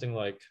was something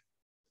like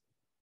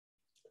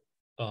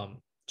I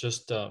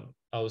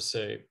would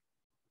say,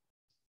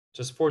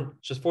 just for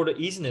the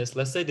easiness,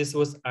 let's say this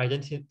was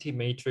identity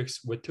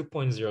matrix with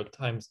 2.0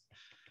 times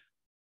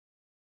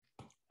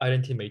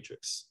identity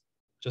matrix,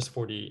 just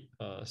for the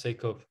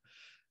sake of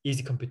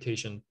easy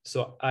computation.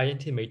 So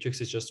identity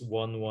matrix is just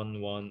 1,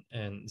 1, 1,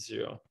 and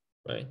 0,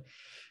 right?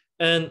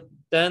 And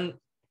then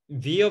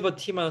v over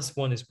t minus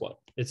 1 is what?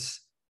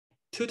 It's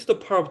 2 to the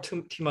power of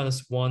 2 t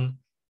minus 1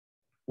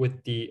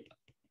 with the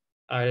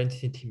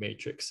identity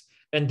matrix.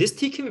 And this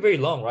t can be very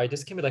long, right?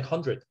 This can be like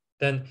 100.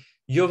 Then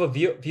you have a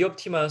v of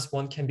t minus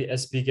 1 can be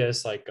as big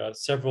as like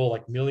several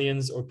like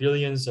millions or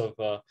billions of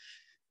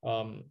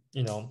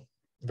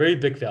very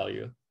big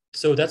value.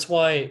 So that's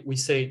why we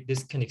say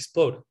this can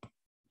explode,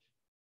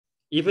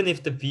 even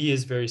if the v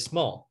is very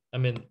small. I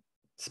mean,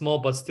 small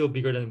but still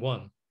bigger than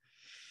 1.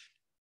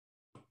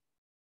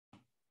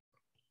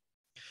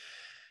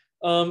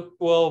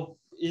 Well,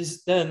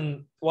 is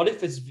then what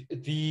if it's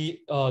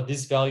v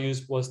these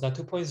values was not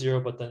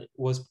 2.0 but then it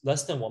was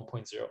less than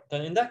 1.0?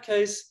 Then in that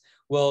case,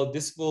 well,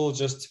 this will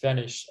just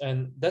vanish,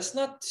 and that's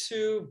not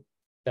too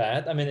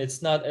bad. I mean,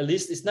 it's not, at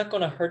least it's not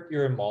going to hurt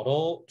your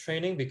model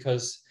training,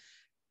 because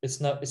it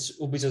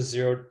will be just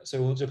 0,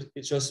 so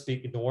it just be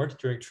ignored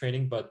during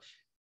training. But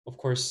of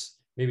course,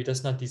 maybe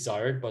that's not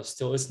desired, but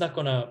still it's not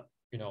going to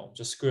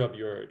just screw up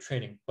your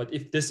training. But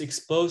if this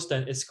explodes,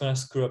 then it's going to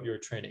screw up your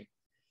training.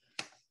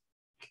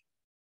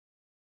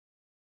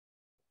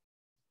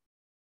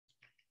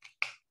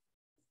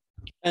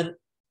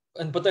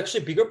 But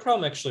actually bigger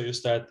problem actually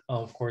is that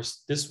of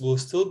course this will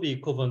still be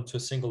equivalent to a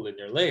single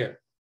linear layer.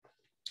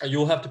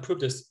 You'll have to prove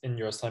this in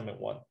your assignment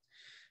 1.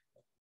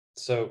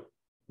 So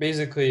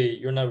basically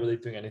you're not really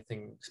doing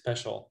anything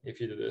special if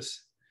you do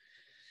this.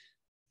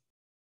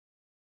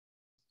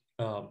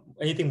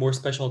 Anything more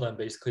special than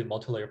basically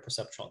multi-layer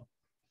perceptron.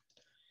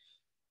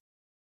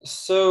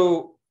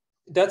 So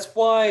that's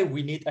why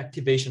we need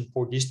activation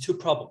for these two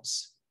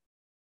problems.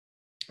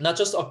 Not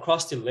just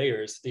across the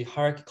layers, the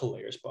hierarchical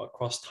layers, but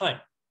across time.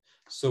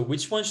 So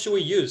which one should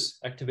we use?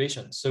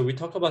 Activation. So we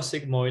talk about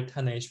sigmoid,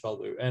 10H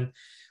value, and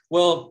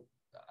well,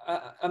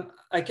 I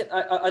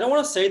don't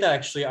want to say that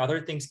actually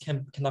other things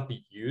cannot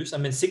be used. I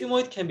mean,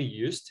 sigmoid can be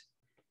used,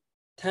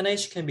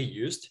 10H can be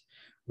used.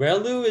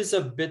 ReLU is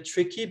a bit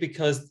tricky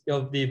because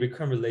of the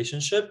recurrent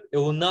relationship. It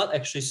will not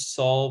actually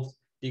solve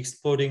the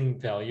exploding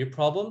value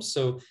problem.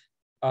 So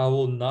I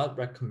will not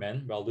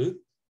recommend ReLU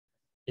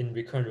in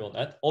recurrent neural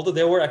net. Although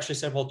there were actually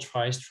several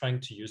tries trying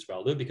to use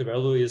ReLU, because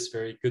ReLU is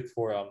very good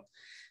for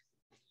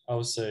I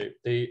would say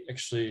they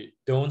actually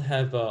don't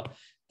have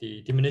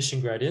the diminishing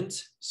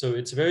gradient, so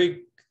it's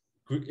very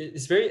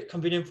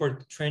convenient for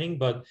training.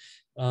 But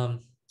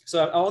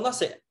so I will not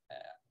say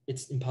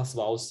it's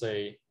impossible. I will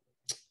say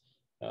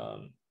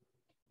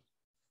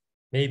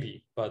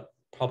maybe, but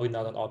probably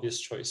not an obvious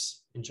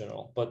choice in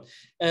general.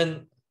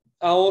 And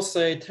I will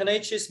say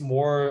 10H is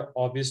more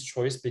obvious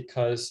choice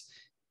because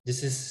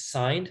this is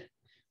signed,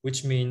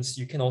 which means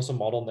you can also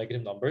model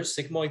negative numbers.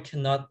 Sigmoid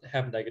cannot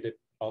have negative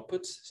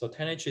outputs, so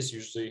 10H is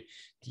usually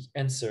the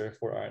answer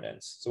for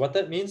RNNs. So what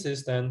that means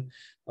is then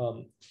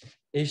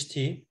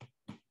HT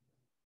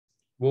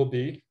will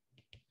be,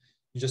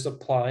 you just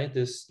apply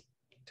this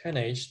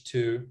 10H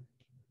to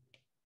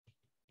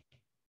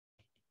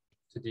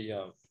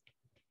the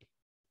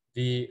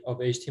v of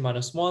ht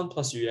minus 1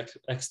 plus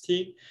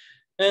uxt,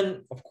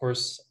 And of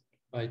course,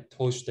 I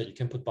told you that you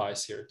can put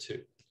bias here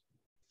too.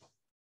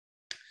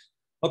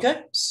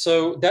 Okay,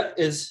 so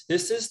this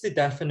is the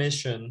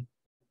definition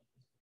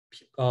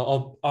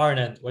of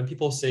RNN when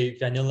people say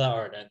vanilla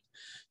RNN.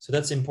 So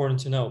that's important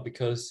to know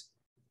because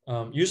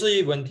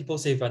usually when people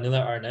say vanilla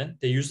RNN,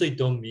 they usually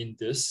don't mean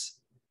this.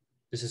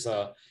 This is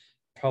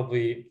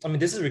probably, I mean,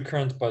 this is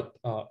recurrent, but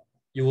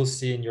you will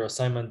see in your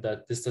assignment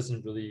that this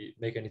doesn't really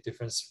make any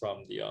difference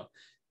from the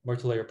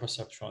multilayer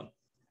perceptron.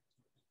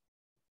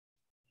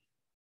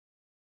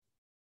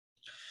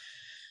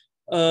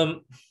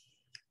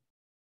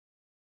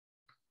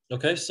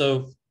 Okay,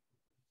 so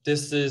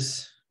this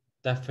is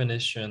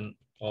definition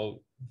of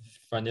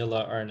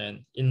vanilla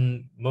RNN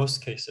in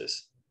most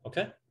cases,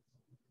 okay?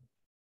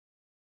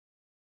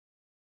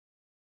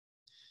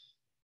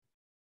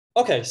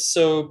 Okay,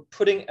 so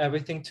putting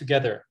everything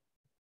together.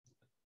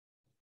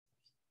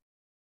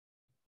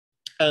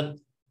 And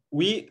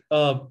we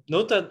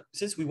note that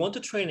since we want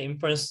to train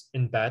inference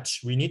in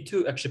batch, we need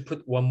to actually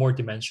put one more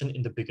dimension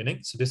in the beginning.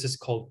 So this is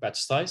called batch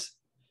size.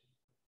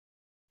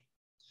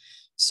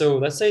 So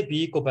let's say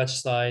B equal batch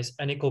size,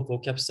 N equal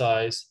vocab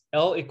size,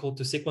 L equal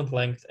to sequence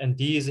length, and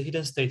D is a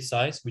hidden state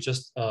size. We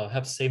just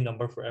have the same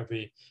number for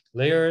every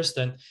layers.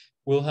 Then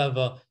we'll have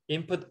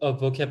input of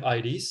vocab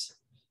IDs,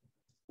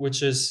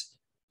 which is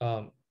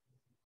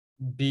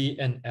B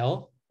and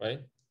L,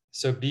 right?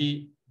 So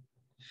B,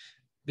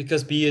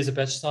 because B is a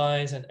batch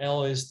size and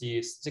L is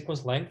the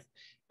sequence length,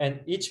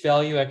 and each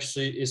value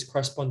actually is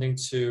corresponding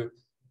to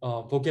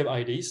vocab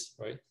IDs,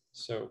 right?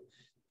 So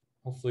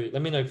hopefully,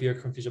 let me know if you're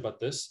confused about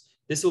this.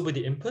 This will be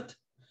the input,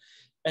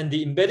 and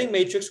the embedding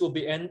matrix will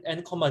be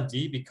n comma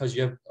d because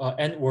you have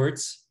n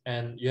words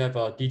and you have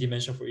a d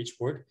dimension for each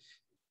word.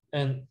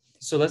 And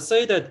so let's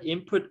say that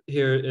input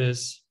here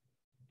is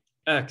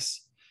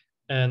x,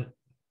 and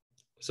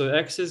so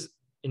x is,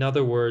 in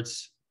other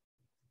words,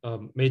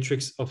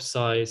 matrix of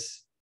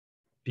size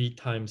b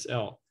times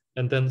l.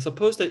 And then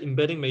suppose that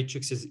embedding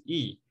matrix is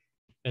e,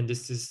 and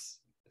this is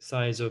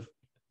size of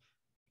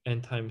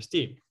n times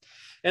d.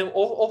 And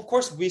of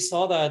course, we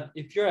saw that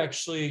if you're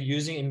actually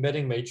using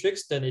embedding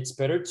matrix, then it's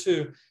better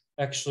to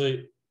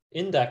actually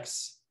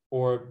index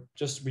or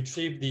just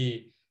retrieve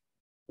the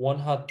one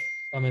hot.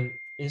 I mean,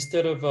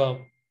 instead of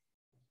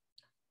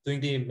doing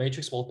the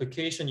matrix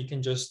multiplication, you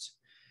can just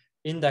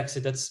index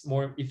it. That's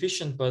more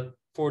efficient. But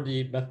for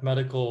the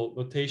mathematical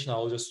notation,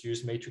 I'll just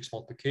use matrix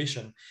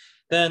multiplication.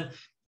 Then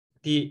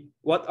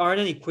what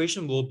RNN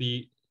equation will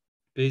be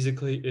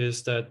basically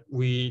is that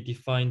we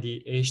define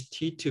the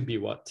HT to be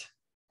what?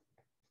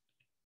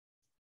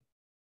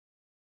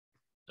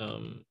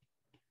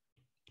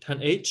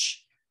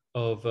 10h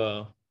of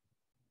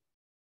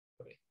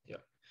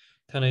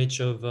 10h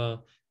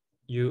of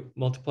you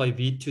multiply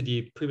v to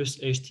the previous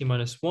ht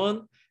minus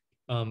 1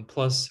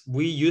 plus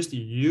we used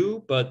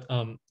u, but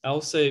I'll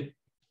say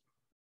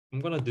I'm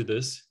gonna do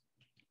this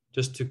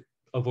just to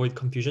avoid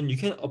confusion. You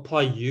can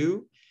apply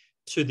u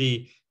to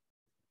the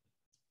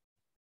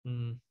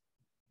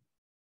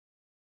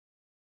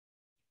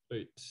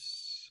wait,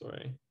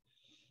 sorry.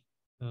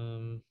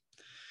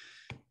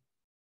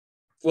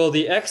 Well,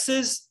 the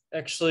x's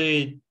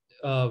actually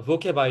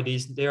vocab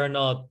IDs, they are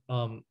not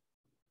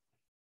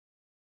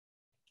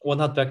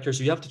one-hot vectors.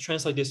 So you have to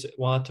translate this to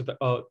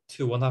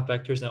one-hot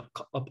vectors and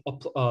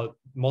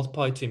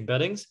multiply to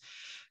embeddings.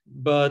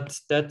 But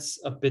that's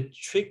a bit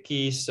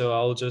tricky. So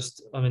I'll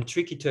just,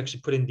 tricky to actually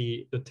put in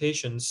the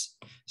notations.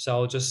 So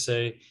I'll just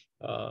say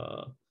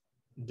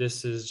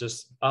this is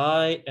just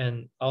I,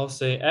 and I'll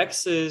say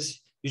x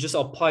is, you just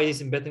apply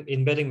this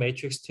embedding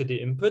matrix to the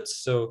inputs.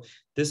 So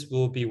this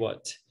will be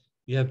what?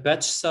 You have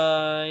batch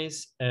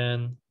size,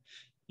 and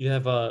you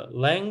have a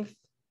length,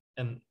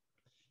 and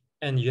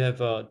you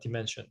have a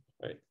dimension,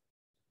 right?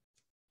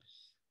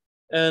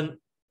 And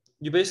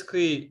you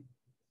basically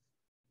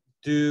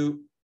you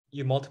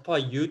multiply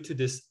u to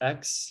this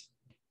x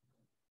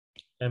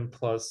and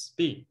plus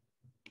b.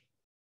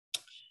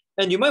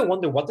 And you might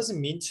wonder, what does it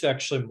mean to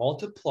actually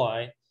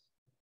multiply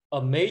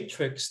a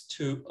matrix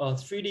to a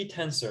 3D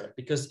tensor?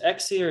 Because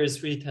x here is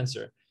 3D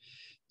tensor.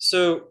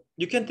 So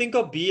you can think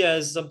of b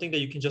as something that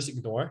you can just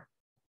ignore.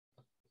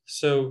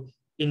 So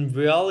in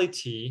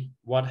reality,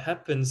 what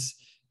happens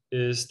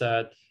is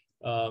that,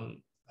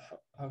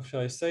 how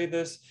should I say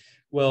this?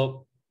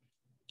 Well,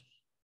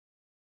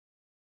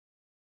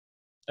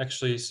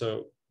 actually,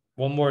 so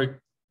one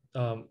more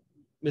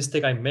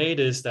mistake I made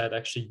is that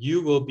actually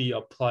u will be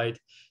applied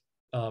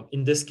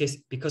in this case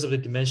because of the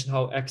dimension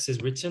how x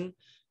is written.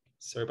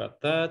 Sorry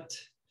about that.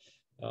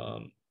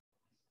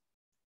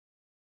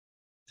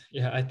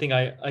 Yeah, I think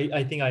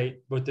I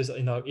wrote this.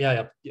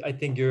 Yeah. I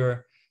think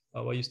your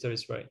what you said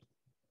is right.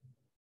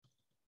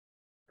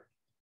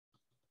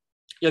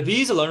 Yeah,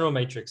 V is a learnable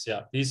matrix.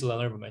 Yeah, V is a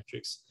learnable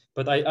matrix.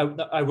 But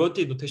I wrote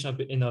the notation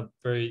in a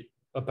very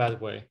bad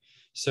way.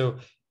 So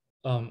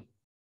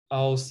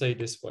I'll say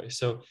this way.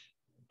 So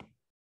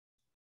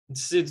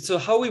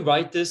how we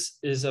write this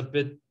is a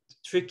bit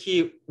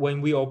tricky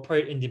when we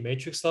operate in the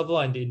matrix level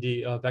and in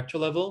the vector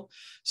level.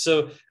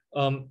 So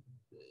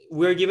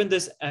we're given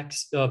this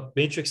x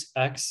matrix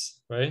X,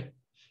 right?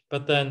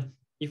 But then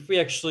if we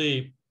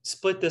actually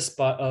split this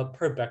by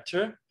per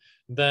vector,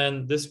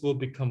 then this will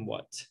become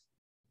what?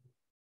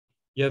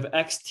 You have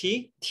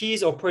xt. T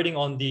is operating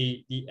on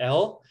the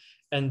L,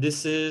 and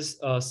this is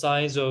a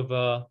size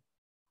of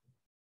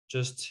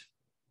just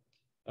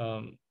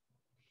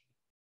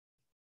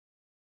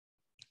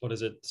what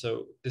is it?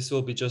 So this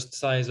will be just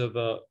size of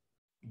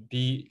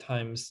b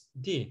times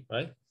d,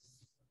 right?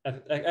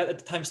 At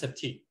the time step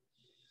t.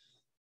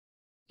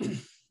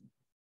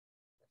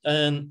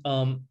 And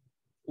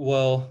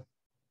well,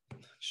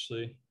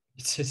 actually,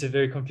 it's a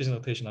very confusing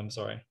notation. I'm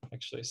sorry,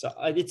 actually. So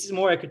it's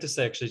more accurate to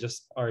say actually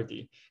just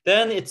RD.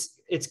 Then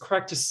it's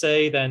correct to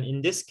say then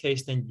in this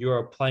case, then you're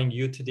applying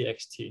U to the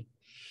XT.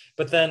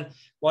 But then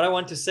what I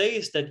want to say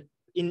is that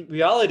in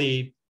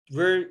reality,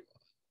 we're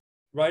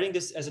writing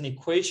this as an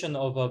equation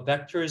of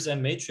vectors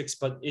and matrix,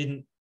 but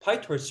in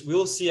PyTorch,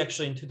 we'll see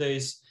actually in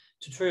today's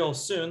tutorial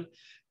soon,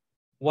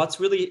 what's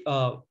really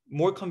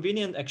more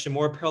convenient, actually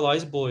more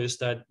parallelizable, is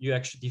that you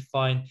actually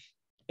define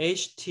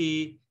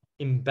HT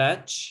in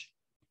batch.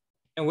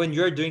 And when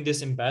you're doing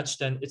this in batch,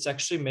 then it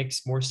actually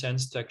makes more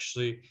sense to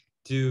actually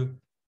do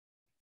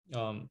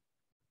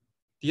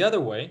the other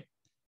way.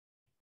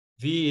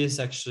 V is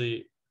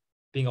actually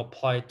being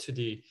applied to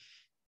the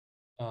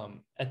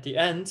at the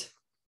end.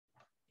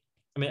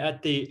 I mean,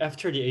 at the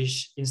after the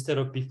H instead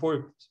of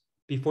before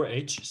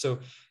H. So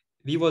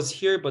V was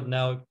here, but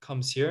now it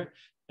comes here.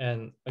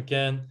 And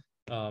again,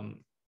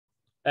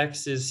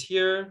 X is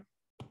here,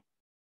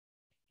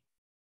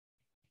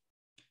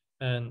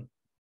 and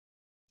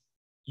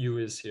U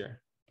is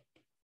here.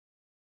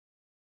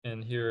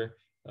 And here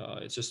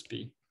it's just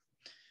B.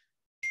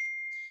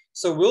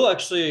 So we'll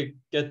actually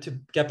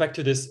get back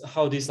to this,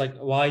 how these, like,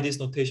 why these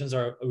notations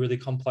are really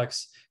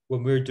complex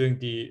when we're doing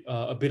the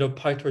a bit of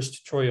PyTorch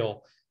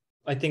tutorial.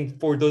 I think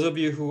for those of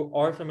you who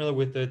are familiar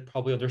with it,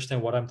 probably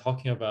understand what I'm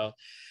talking about.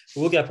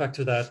 We'll get back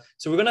to that.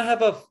 So we're gonna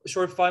have a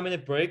short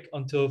 5-minute break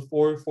until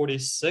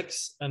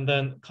 4:46, and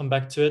then come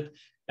back to it.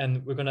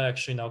 And we're gonna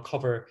actually now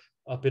cover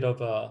a bit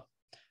of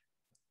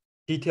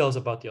details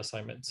about the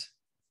assignment.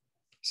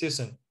 See you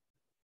soon.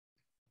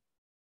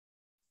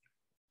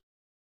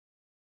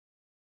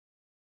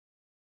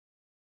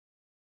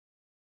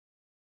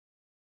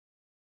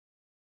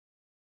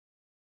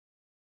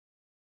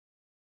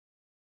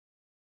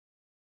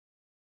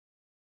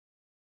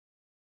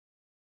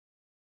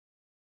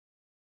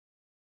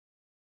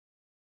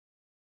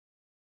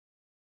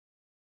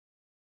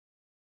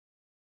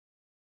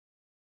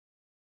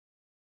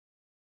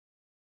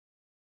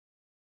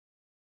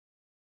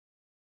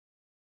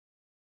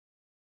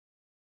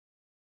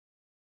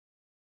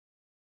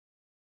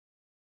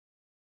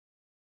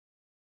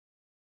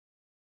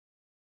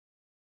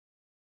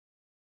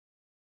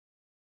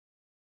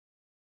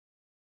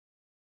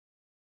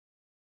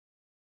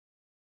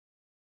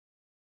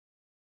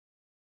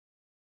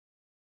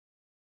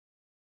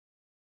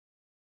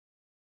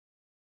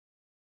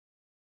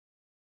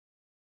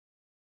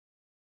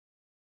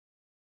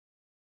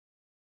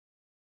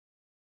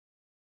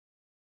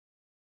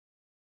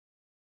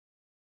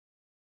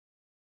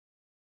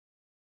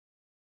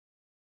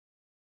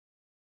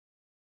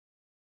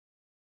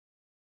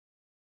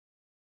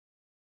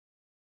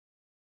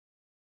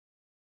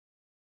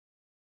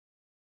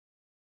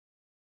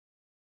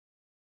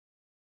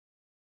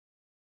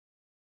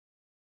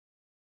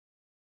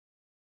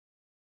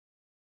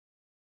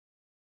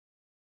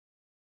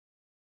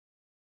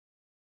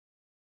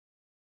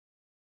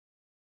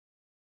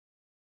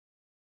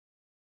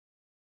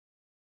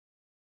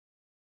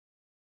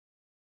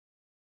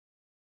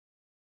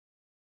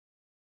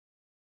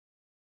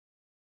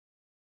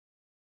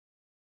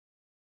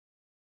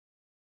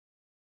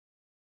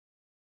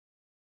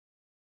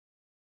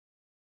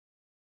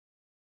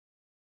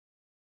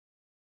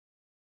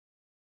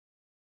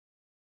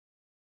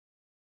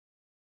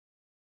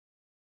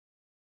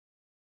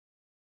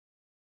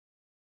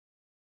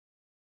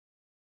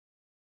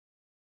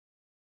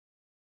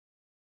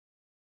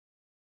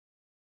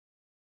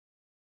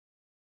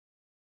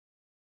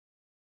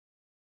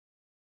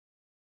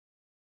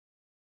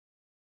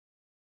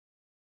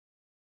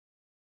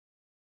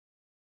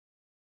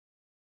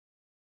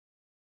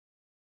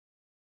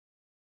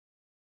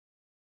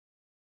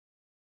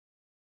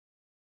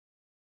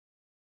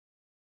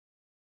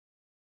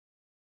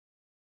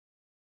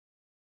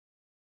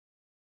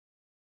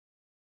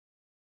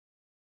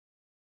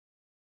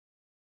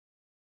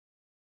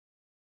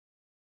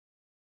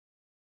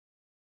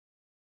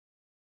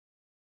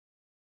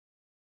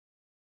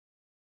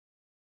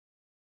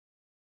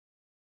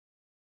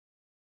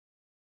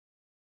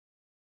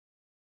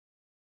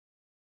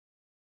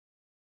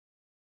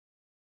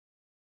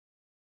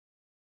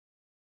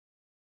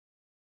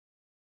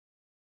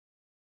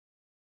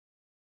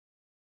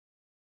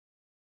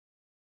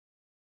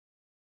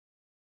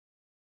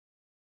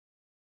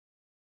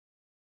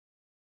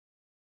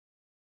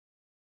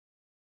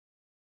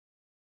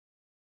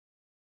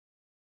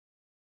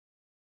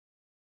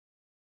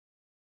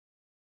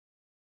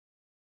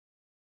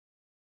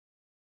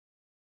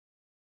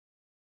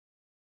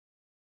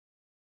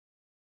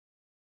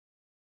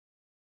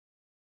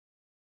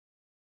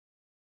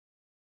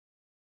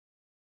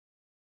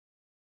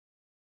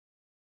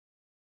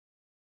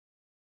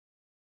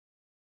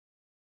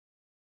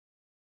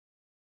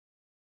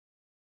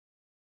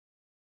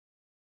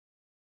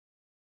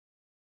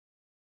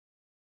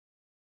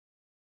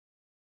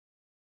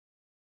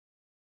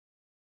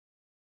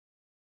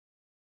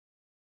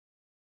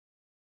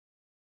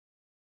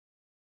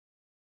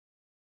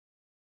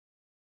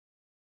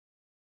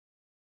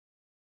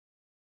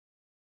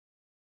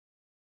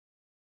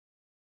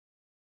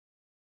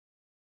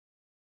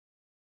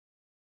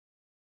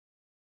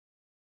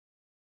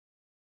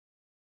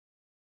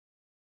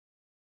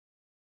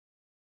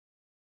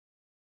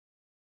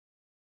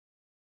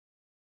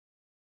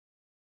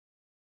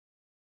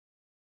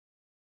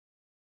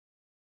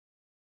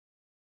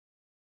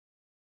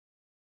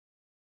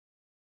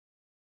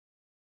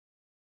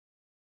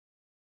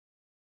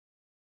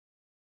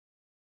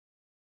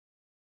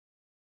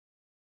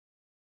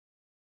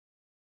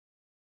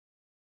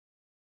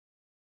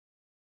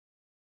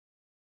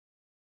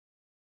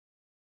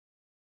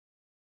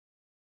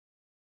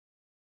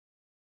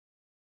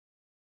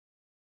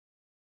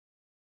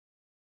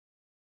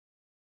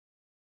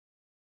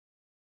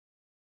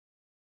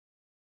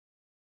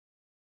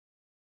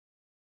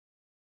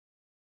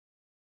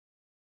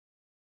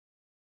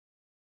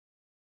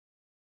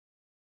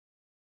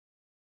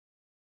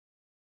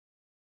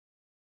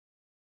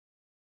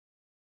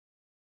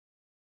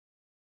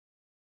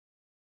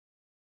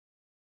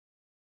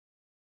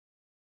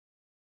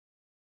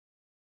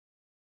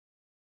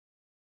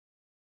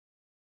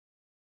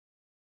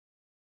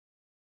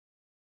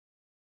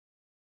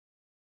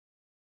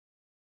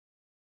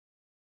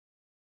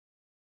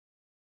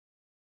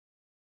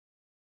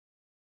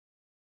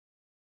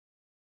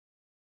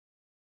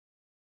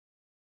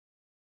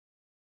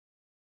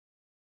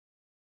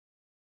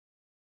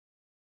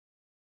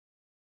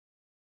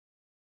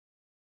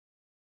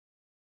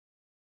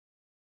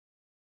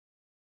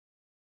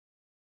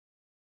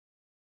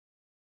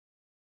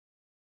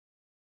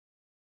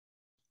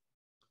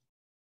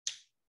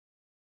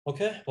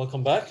 Okay,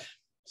 welcome back.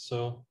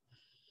 So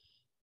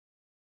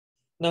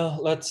now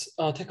let's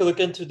take a look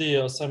into the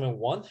assignment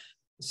one.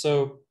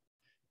 So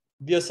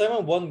the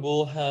assignment one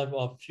will have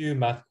a few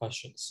math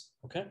questions,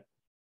 okay?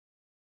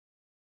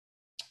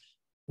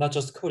 Not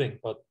just coding,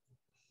 but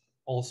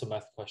also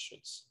math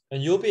questions.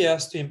 And you'll be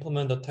asked to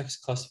implement a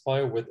text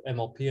classifier with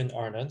NLP and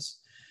RNNs.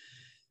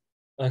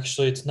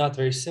 Actually, it's not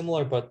very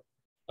similar, but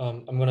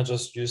I'm gonna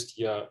just use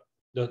the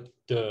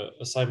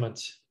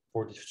assignment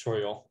for the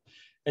tutorial.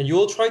 And you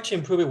will try to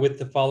improve it with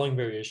the following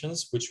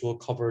variations, which will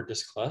cover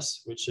this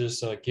class, which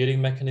is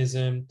gating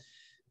mechanism,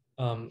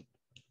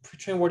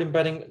 pre-trained word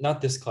embedding,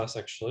 not this class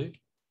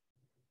actually,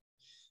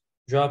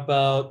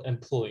 dropout, and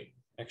pooling.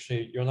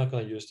 Actually, you're not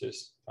gonna use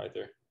this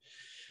either.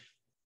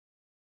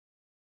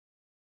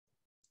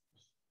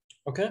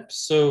 Okay,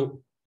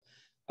 so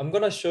I'm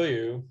gonna show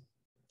you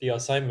the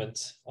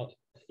assignment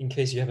in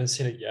case you haven't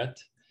seen it yet.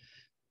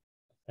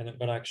 And I'm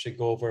gonna actually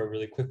go over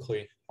really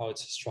quickly how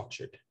it's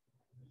structured.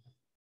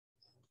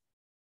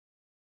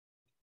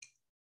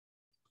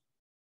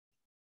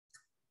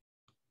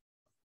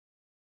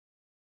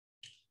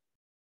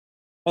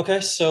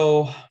 Okay,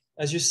 so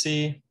as you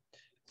see,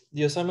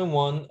 the assignment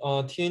one,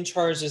 T in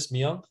charge is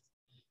Myung.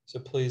 So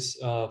please,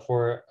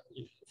 for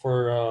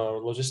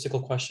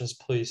logistical questions,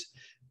 please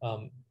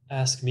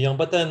ask Myung.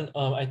 But then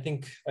I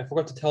think I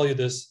forgot to tell you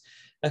this.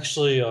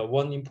 Actually,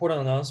 one important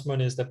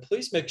announcement is that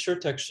please make sure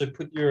to actually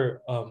put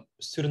your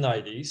student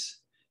IDs,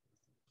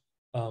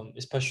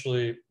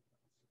 especially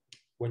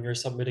when you're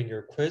submitting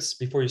your quiz,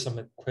 before you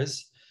submit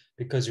quiz,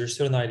 because your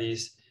student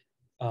IDs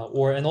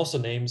and also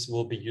names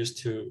will be used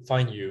to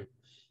find you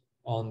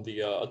on the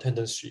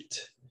attendance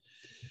sheet.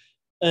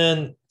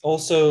 And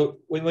also,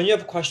 when you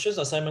have questions,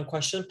 assignment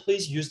question,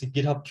 please use the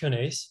GitHub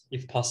Q&As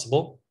if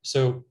possible.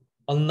 So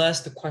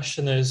unless the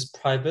question is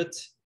private,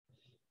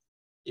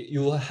 you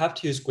will have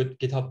to use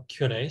GitHub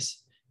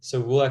Q&As. So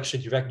we'll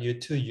actually direct you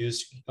to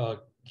use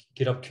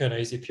GitHub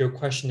Q&As if your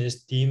question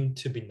is deemed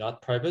to be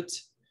not private.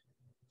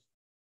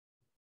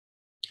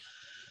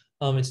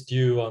 It's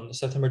due on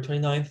September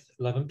 29th,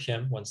 11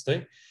 p.m.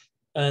 Wednesday.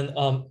 And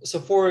so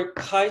for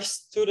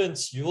KAIST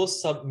students, you will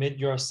submit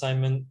your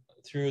assignment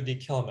through the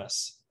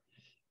KLMS.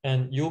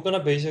 And you're gonna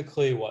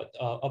basically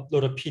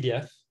upload a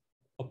PDF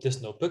of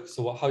this notebook.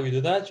 So how you do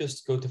that,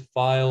 just go to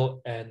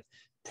File and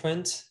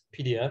Print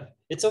PDF.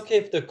 It's okay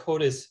if the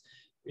code is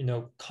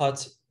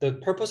cut. The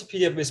purpose of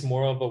PDF is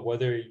more of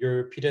whether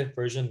your PDF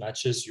version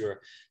matches your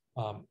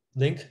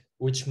link,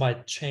 which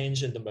might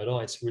change in the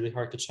middle. It's really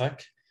hard to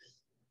check.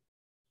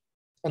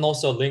 And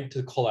also a link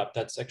to the collab.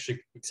 That's actually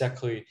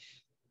exactly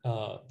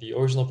the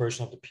original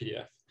version of the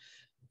PDF.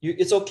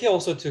 It's okay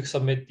also to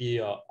submit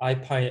the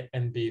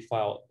IPyMB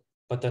file,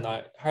 but then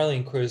I highly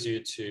encourage you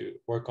to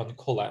work on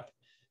Colab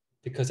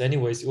because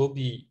anyways, it will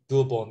be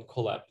doable on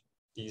Colab.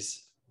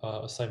 These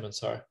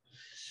assignments are.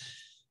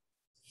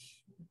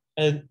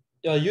 And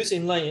use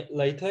inline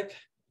LaTeX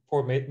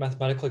for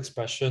mathematical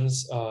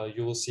expressions.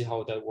 You will see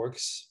how that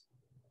works.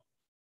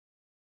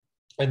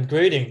 And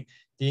grading,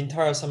 the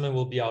entire assignment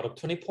will be out of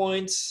 20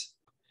 points.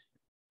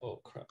 Oh,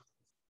 crap.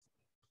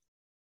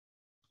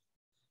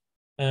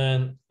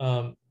 And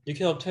you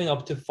can obtain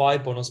up to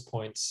 5 bonus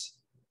points.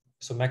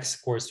 So max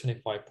score is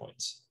 25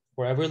 points.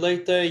 For every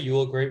late day,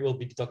 your grade will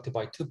be deducted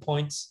by 2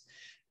 points.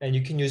 And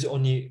you can use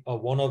only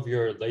one of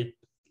your late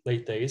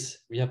days.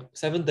 We have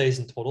 7 days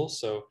in total,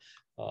 so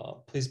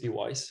please be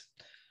wise.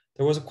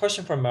 There was a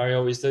question from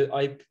Mario, is the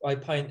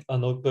iPine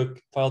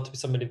notebook file to be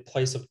submitted in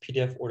place of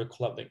PDF or the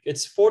collab link?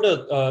 It's for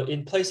the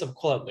in place of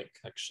collab link,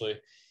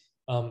 actually.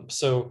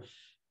 So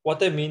what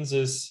that means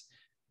is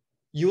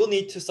you will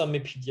need to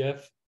submit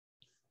PDF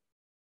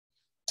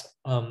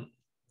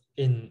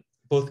in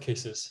both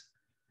cases.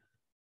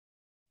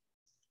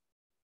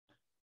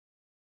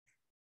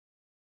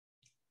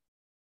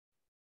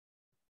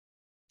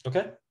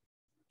 Okay.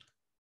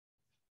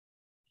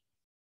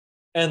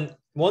 And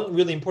one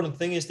really important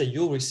thing is that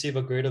you'll receive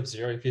a grade of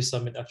 0 if you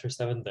submit after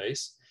 7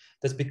 days.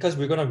 That's because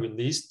we're going to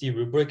release the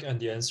rubric and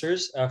the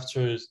answers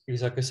after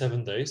exactly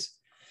 7 days.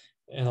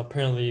 And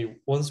apparently,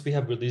 once we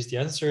have released the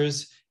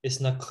answers, it's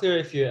not clear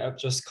if you have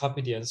just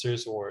copied the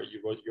answers or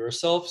you wrote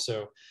yourself.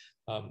 So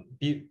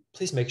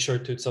please make sure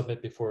to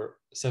submit before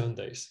 7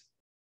 days.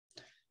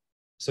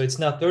 So it's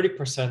not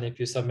 30% if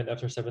you submit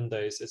after 7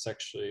 days, it's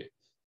actually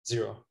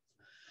 0.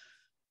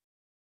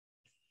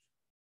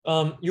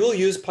 You will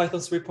use Python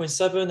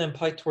 3.7 and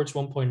PyTorch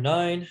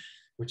 1.9,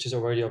 which is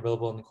already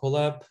available in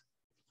Colab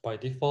by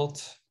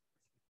default.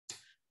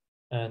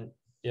 And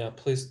yeah,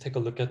 please take a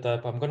look at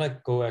that. But I'm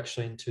gonna go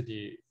actually into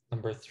the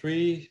number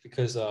 3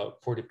 because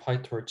for the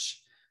PyTorch.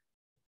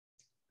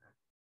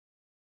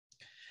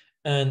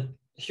 And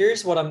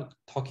here's what I'm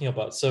talking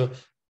about. So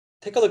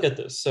take a look at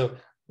this. So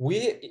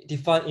we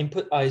define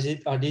input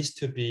IDs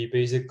to be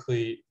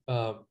basically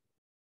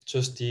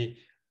just the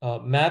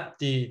map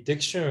the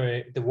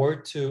dictionary, the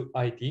word to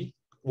ID.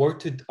 Word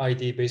to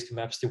ID basically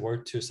maps the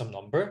word to some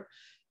number.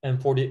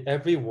 And for the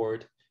every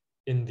word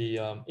in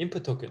the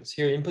input tokens,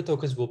 here input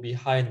tokens will be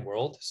hi and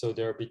world. So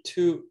there will be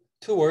two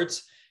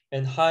words,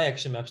 and hi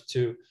actually maps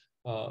to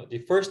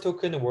the first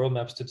token, the world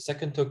maps to the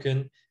second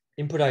token,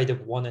 input ID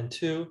of 1 and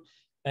 2,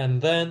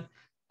 and then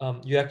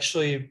you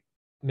actually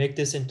make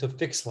this into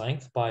fixed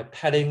length by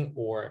padding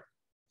or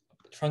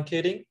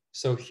truncating.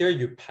 So here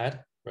you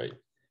pad, right?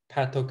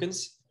 Pad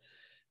tokens,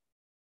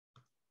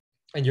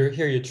 and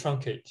here you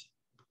truncate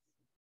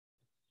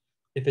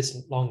if it's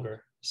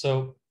longer.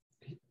 So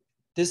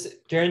this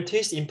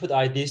guarantees the input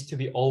IDs to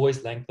be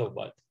always length of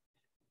what?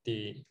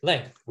 The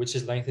length, which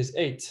is length is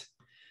 8.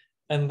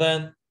 And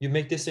then you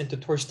make this into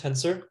torch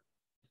tensor.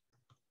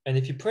 And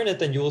if you print it,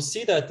 then you will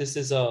see that this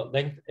is a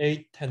length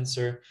 8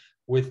 tensor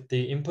with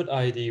the input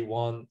ID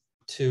 1,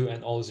 2,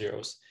 and all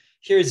zeros.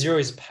 Here 0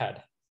 is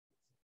pad.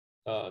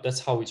 That's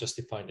how we just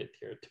defined it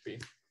here to be.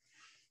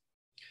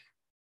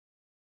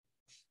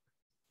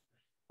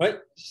 Right,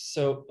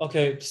 so,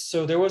 okay,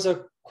 so there was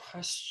a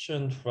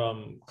question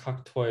from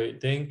Kaktoy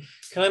Ding.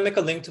 Can I make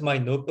a link to my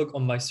notebook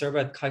on my server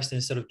at KAIST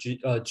instead of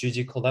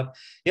GG Collab?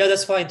 Yeah,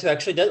 that's fine too.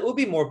 Actually, that would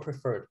be more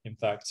preferred, in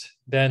fact,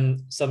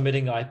 than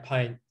submitting an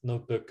IPy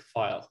notebook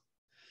file.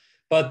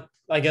 But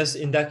I guess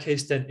in that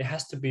case, then it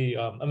has to be,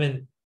 it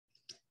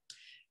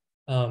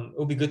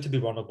would be good to be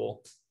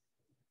runnable.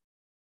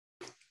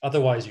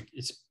 Otherwise,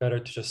 it's better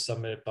to just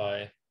submit it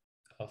by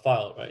a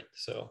file, right?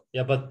 So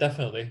yeah, but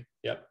definitely,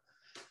 yeah.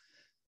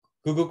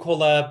 Google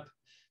Colab,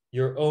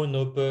 your own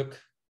notebook,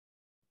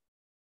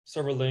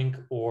 server link,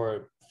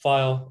 or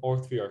file, all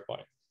three are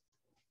fine.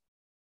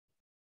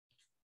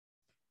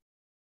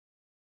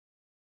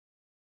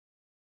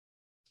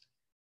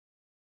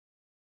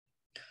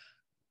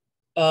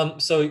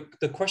 So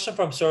the question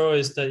from Soro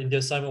is that in the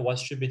assignment, what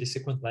should be the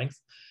sequence length?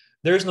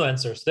 There is no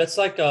answer. So that's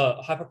like a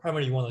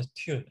hyperparameter you want to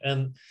tune.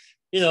 And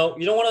you don't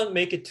want to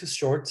make it too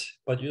short,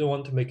 but you don't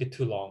want to make it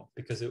too long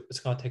because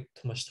it's going to take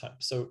too much time.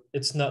 So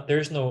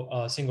there's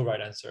no single right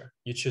answer.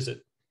 You choose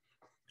it.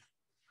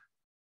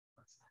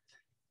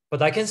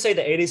 But I can say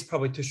the 80 is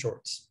probably too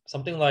short.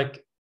 Something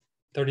like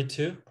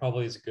 32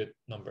 probably is a good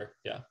number.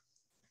 Yeah.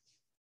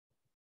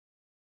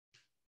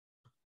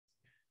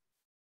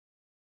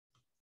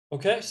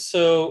 Okay,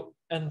 so,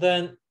 and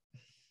then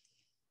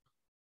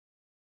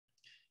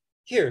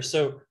here,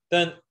 so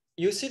then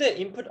you see the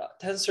input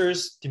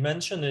tensor's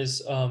dimension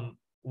is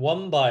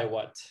 1 by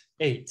what?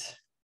 8.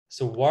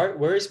 So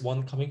where is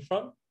 1 coming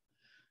from?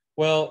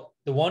 Well,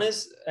 the 1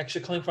 is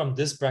actually coming from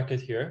this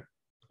bracket here.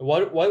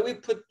 Why we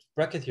put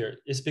bracket here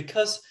is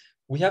because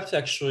we have to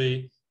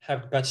actually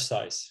have batch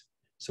size.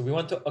 So we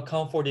want to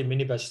account for the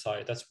mini batch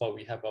size. That's why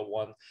we have a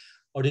 1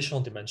 additional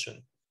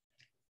dimension.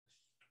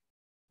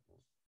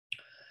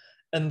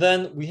 And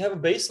then we have a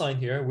baseline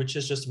here, which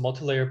is just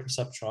multi-layer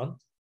perceptron.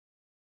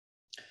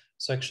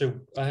 So actually,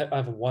 I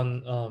have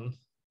one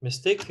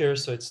mistake here.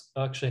 So it's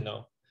actually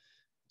no.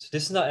 So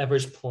this is not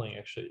average pooling.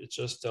 Actually, it's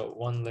just a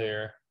 1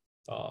 layer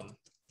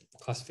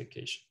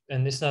classification,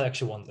 and it's not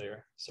actually 1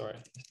 layer. Sorry,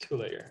 it's 2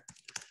 layer.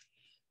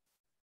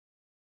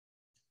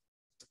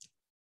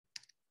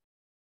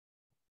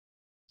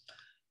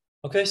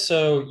 Okay,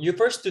 so you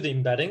first do the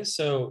embedding.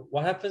 So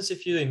what happens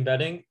if you do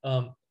embedding?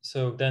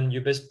 So then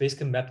you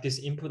basically map these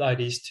input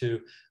IDs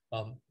to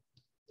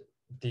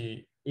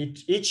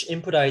each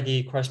input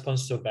ID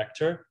corresponds to a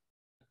vector,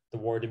 the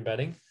word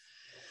embedding.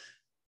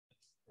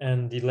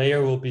 And the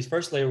layer will be,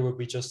 first layer will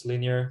be just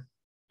linear.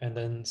 And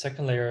then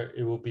second layer,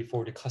 it will be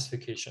for the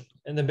classification.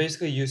 And then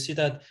basically you see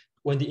that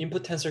when the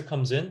input tensor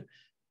comes in,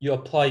 you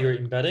apply your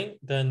embedding,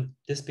 then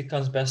this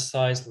becomes best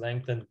size,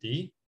 length, and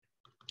D.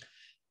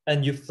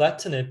 And you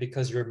flatten it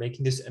because you're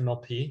making this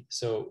MLP.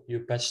 So you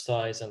batch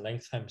size and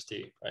length times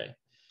D, right?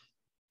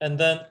 And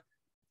then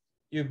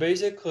you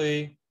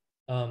basically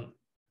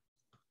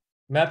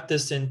map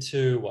this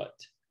into what?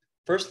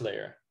 First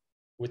layer,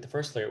 with the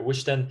first layer,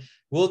 which then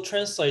will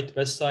translate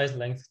batch size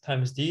length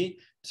times D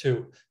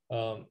to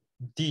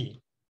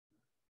D.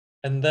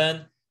 And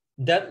then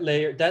that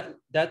layer,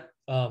 that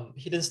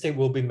hidden state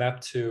will be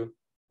mapped to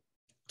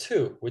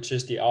 2, which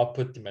is the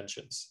output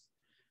dimensions,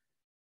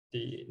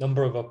 the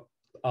number of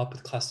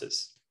output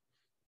classes.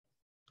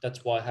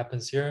 That's what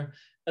happens here.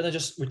 And I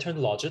just return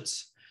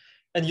logits.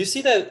 And you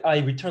see that I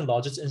return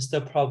logits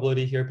instead of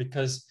probability here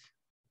because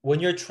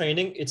when you're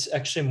training, it's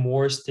actually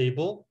more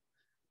stable.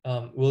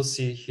 We'll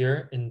see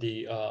here in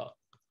the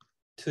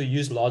to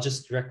use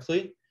logits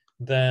directly,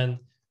 then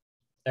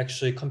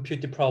actually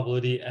compute the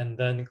probability and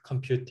then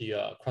compute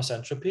the cross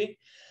entropy.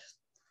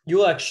 You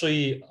will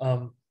actually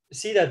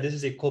see that this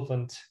is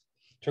equivalent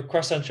to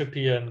cross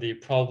entropy, and the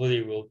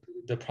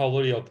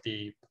probability of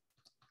the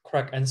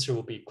correct answer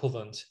will be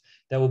equivalent.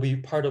 That will be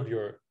part of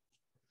your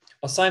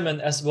assignment,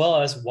 as well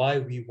as why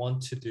we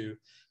want to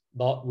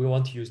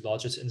use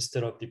logits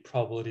instead of the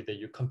probability that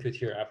you compute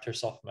here after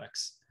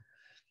softmax.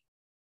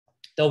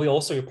 That will be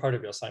also a part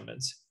of your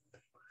assignments.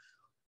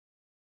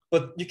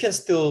 But you can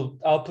still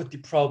output the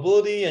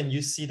probability, and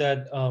you see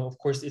that, of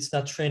course, it's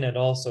not trained at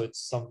all, so it's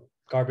some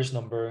garbage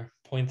number,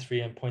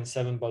 0.3 and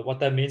 0.7. But what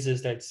that means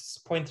is that it's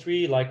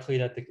 0.3 likely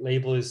that the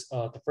label is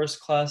the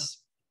first class,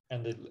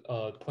 and the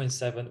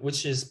 0.7,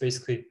 which is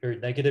basically very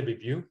negative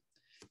review.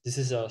 This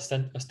is a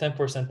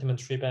Stanford sentiment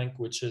tree bank,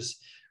 which is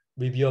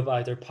review of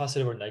either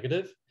positive or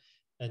negative,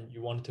 and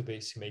you want to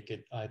basically make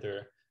it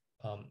either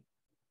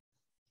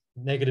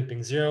negative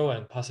being 0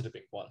 and positive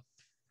being 1.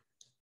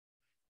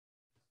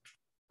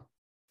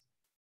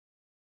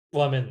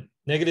 Well, I mean,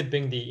 negative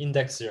being the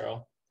index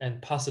 0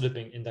 and positive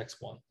being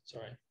index 1,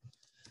 sorry.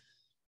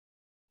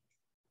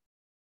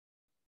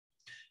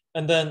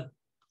 And then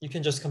you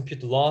can just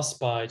compute the loss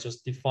by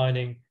just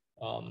defining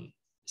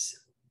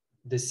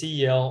the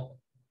CEL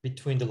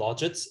between the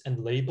logits and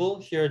the label.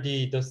 Here,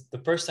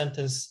 the first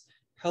sentence,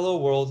 hello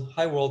world,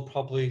 hi world,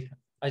 probably,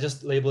 I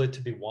just label it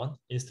to be 1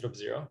 instead of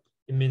 0.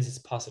 It means it's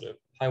positive.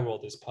 Hi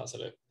world is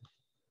positive.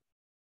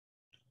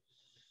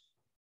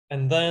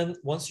 And then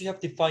once you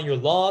have defined your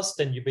loss,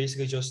 then you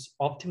basically just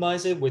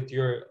optimize it with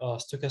your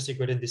stochastic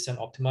gradient descent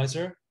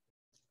optimizer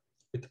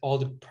with all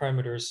the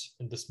parameters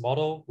in this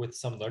model with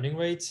some learning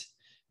rates.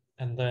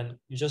 And then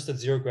you just add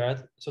 0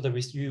 grad so that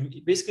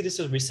basically this is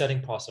a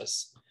resetting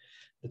process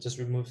that just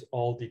removes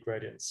all the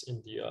gradients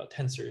in the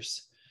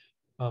tensors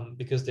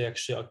because they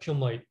actually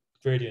accumulate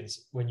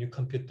gradients when you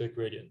compute the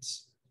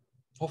gradients.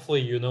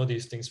 Hopefully you know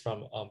these things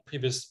from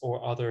previous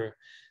or other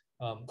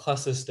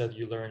classes that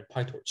you learn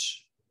PyTorch.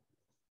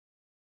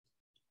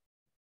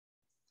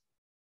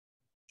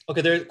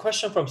 Okay, there's a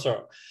question from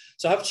Sarah.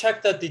 So I've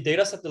checked that the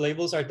data set, the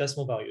labels are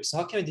decimal values. So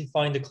how can we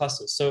define the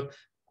classes? So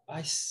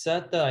I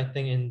said that I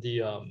think in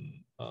the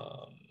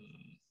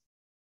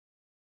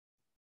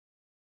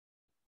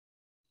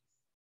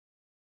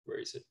where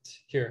is it?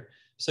 Here.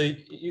 So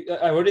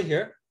I wrote it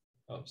here.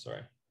 Oh,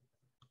 sorry.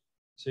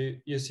 So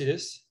you see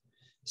this?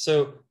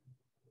 So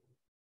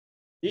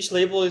each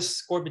label is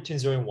scored between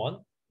 0 and 1.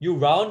 You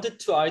round it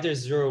to either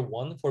 0 or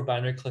 1 for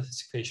binary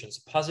classifications,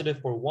 positive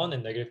for 1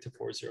 and negative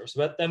for 0.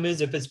 So that means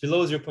if it's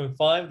below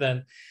 0.5,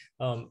 then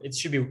it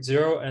should be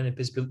 0. And if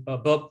it's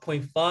above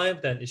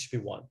 0.5, then it should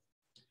be 1.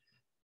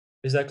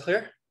 Is that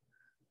clear?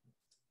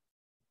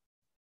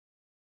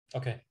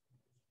 Okay.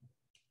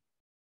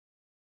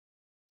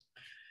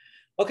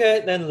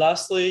 Okay, then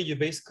lastly, you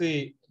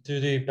basically do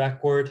the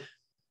backward,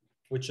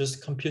 which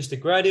just computes the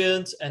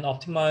gradient and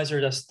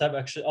optimizer that step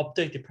actually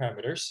update the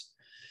parameters.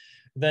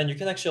 Then you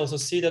can actually also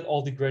see that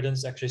all the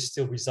gradients actually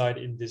still reside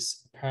in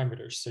these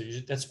parameters. So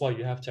that's why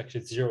you have to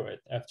actually zero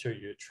it after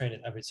you train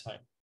it every time.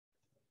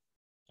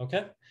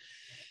 Okay.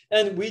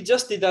 And we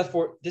just did that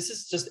for, this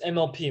is just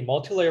MLP,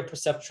 multi-layer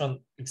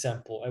perceptron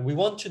example. And we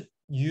want to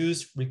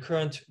use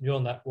recurrent neural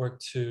network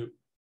to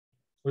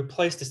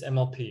replace this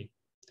MLP.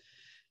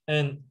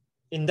 And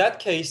in that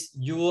case,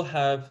 you will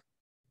have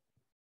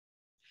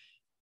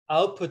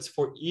outputs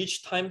for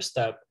each time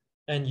step,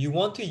 and you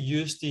want to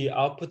use the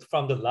output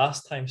from the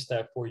last time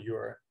step for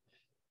your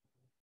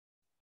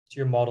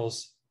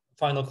model's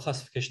final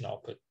classification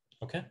output.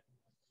 Okay.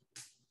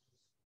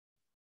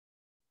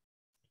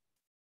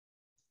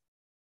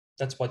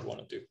 That's what you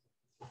want to do.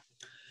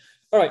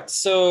 All right.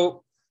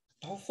 So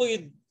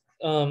hopefully,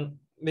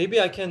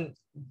 maybe I can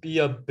be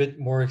a bit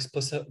more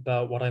explicit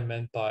about what I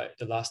meant by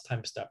the last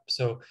time step.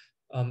 So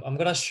I'm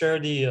gonna share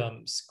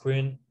the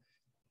screen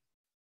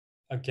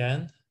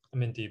again. I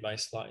mean my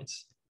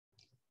slides.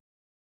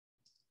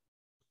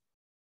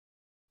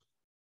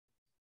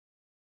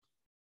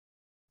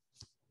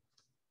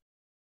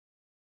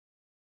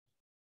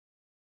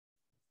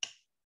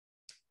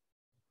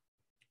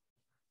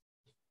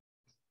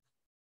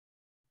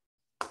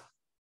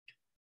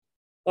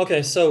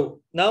 Okay,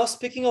 so now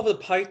speaking of the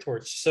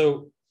PyTorch,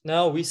 so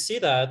now we see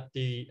that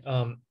the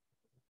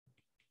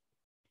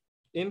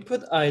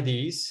input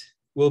IDs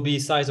will be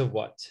size of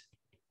what?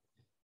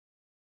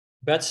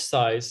 Batch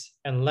size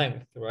and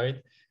length,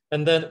 right?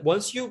 And then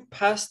once you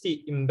pass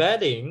the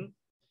embedding,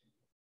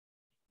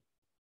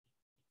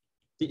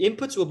 the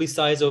inputs will be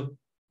size of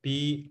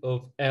B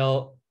of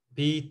L,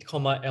 B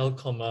comma L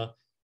comma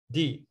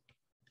D.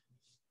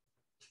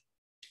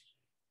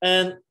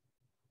 And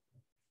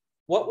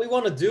what we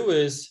want to do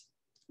is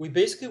we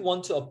basically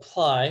want to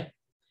apply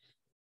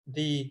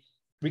the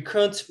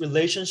recurrent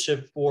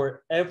relationship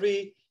for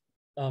every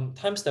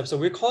time step. So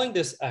we're calling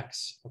this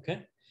X,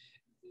 okay?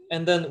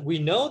 And then we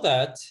know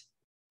that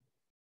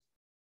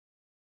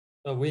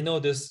we know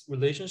this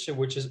relationship,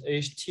 which is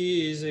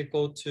HT is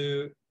equal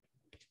to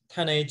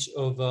tan H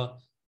of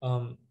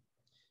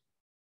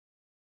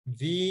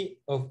V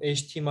of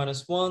HT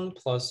minus 1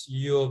 plus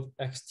U of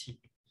XT.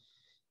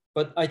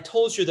 But I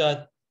told you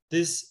that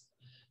this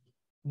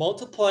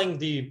multiplying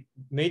the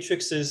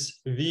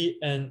matrices V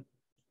and,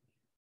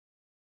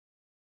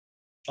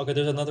 okay,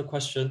 there's another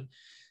question.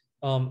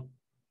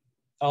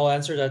 I'll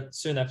answer that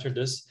soon after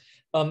this.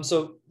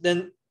 So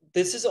then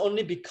this is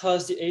only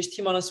because the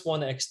HT minus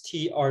 1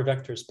 XT are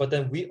vectors, but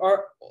then we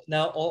are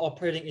now all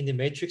operating in the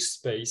matrix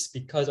space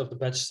because of the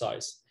batch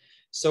size.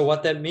 So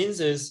what that means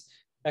is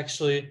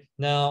actually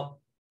now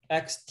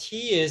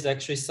XT is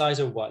actually size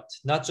of what?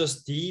 Not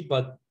just D,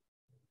 but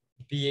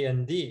B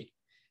and D.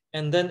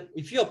 And then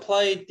if you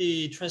apply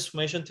the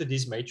transformation to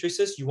these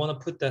matrices, you want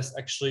to put this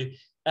actually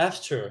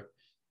after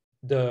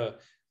the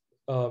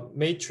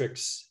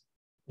matrix,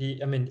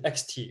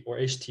 XT or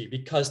HT,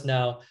 because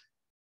now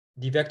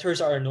the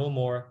vectors are no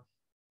more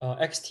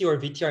xt or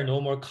vt are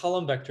no more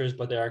column vectors,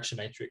 but they're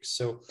actually matrix.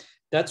 So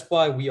that's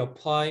why we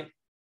apply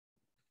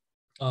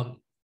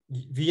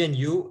v and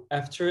u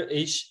after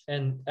h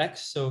and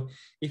x. So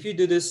if you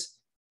do this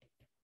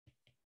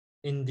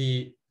in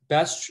the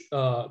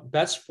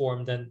batch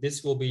form, then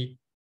this will be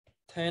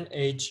tan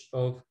h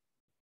of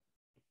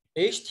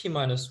ht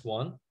minus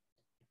 1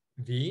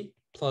 v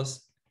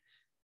plus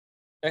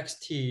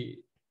xt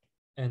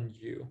and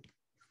u.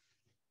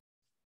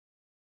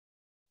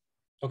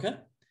 Okay.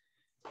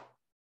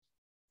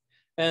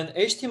 And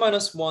ht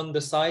minus 1,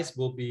 the size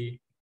will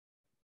be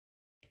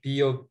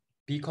b of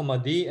b comma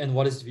d. And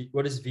what is v?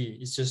 What is v?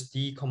 It's just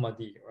d comma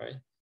d, right?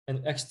 And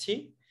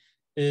xt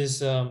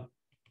is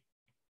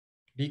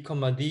b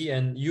comma d,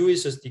 and u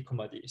is just d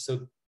comma d.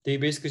 So they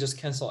basically just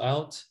cancel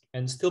out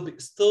and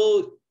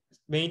still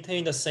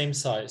maintain the same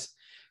size,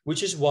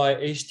 which is why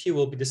ht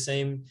will be the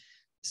same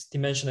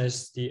dimension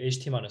as the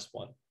ht minus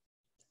 1.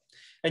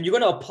 And you're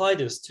going to apply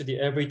this to the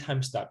every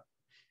time step.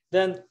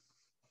 Then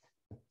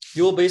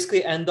you will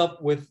basically end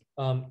up with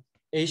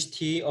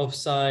ht of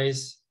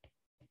size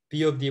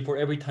b of d for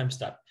every time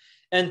step.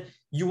 And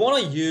you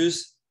want to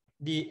use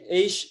the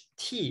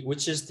ht,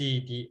 which is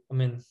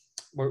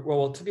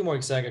well, to be more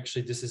exact,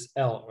 actually, this is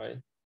L, right?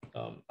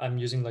 I'm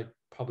using like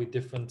probably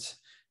different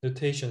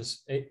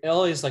notations.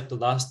 L is like the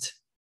last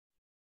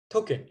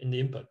token in the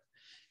input.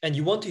 And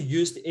you want to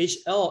use the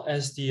HL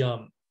as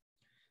the,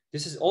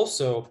 this is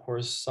also, of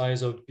course,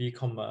 size of b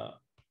comma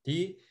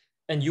d.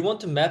 And you want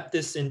to map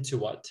this into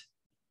what?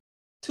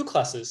 Two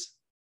classes.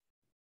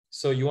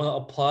 So you want to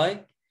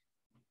apply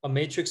a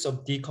matrix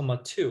of d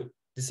comma 2.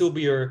 This will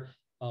be your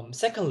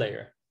second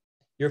layer.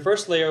 Your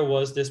first layer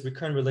was this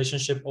recurrent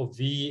relationship of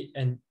v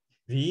and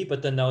v,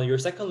 but then now your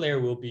second layer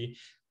will be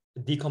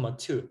d comma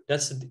 2.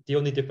 That's the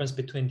only difference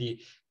between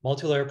the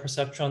multi-layer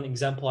perceptron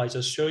example I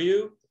just showed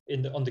you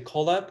on the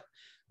Colab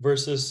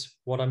versus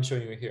what I'm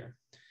showing you here.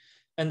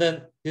 And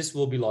then this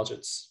will be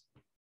logits.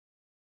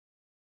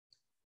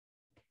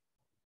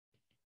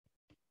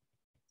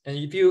 And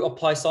if you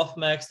apply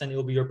softmax, then it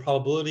will be your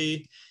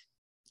probability.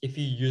 If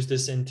you use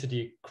this into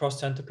the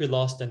cross-entropy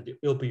loss, then it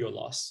will be your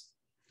loss.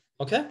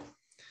 Okay?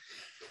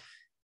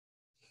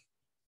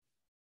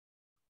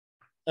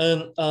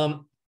 And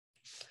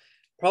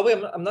probably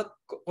I'm not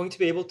going to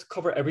be able to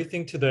cover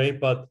everything today,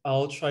 but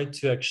I'll try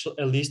to actually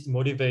at least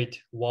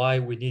motivate why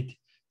we need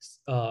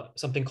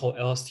something called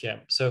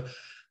LSTM. So,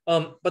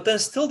 but then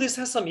still this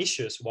has some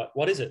issues.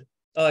 What is it?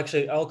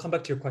 Actually, I'll come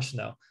back to your question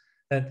now.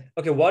 And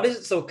okay, what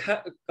is, so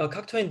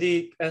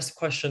Kaktoin asked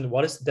question,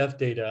 what is dev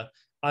data?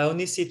 I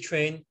only see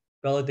train,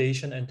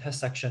 validation, and test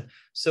section.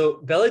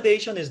 So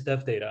validation is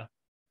dev data.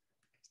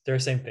 They're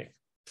the same thing.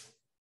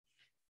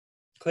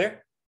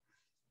 Clear?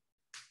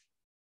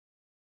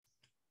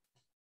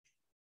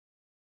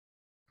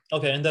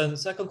 Okay, and then the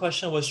second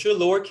question was, should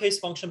lowercase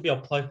function be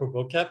applied for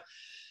vocab?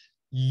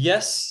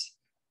 Yes,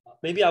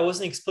 maybe I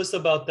wasn't explicit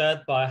about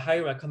that, but I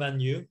highly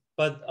recommend you.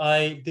 But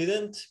I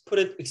didn't put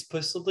it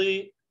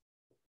explicitly.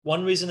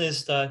 One reason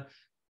is that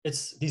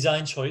it's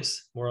design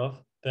choice more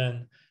of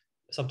than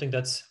something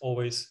that's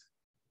always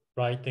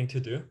right thing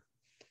to do.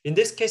 In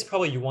this case,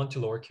 probably you want to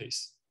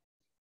lowercase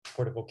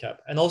for the vocab.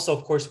 And also,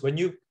 of course, when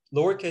you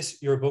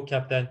lowercase your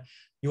vocab, then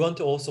you want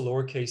to also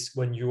lowercase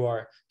when you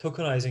are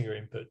tokenizing your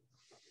input.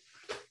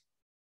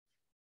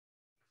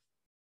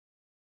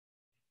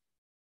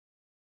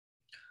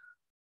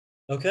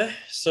 Okay,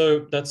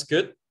 so that's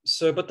good.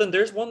 So, but then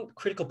there's one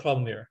critical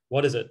problem here.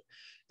 What is it?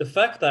 The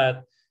fact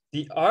that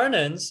the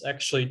RNNs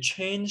actually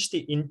change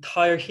the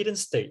entire hidden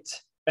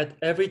state at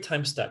every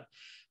time step,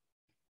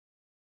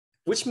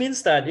 which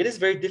means that it is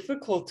very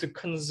difficult to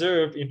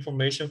conserve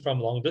information from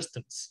long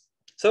distance.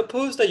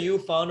 Suppose that you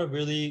found a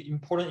really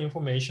important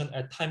information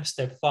at time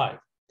step 5,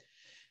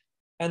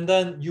 and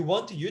then you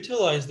want to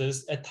utilize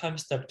this at time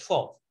step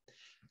 12.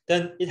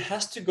 Then it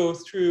has to go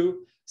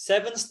through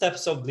 7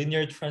 steps of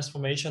linear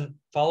transformation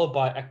followed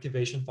by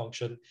activation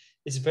function.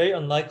 It's very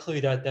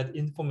unlikely that that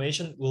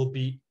information will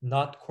be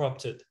not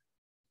corrupted,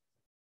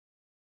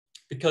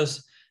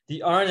 because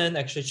the RNN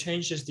actually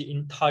changes the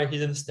entire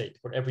hidden state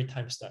for every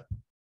time step.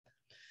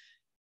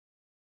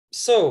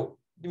 So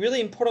the really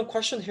important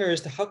question here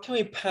is how can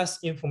we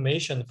pass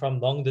information from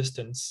long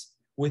distance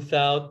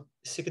without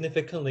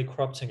significantly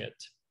corrupting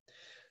it?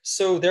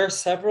 So there are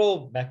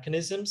several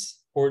mechanisms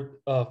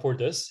for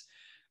this.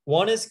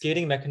 One is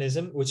gating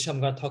mechanism, which I'm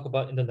going to talk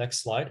about in the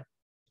next slide.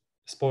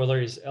 Spoiler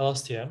is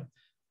LSTM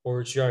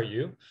or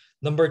GRU.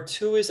 Number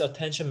 2 is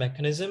attention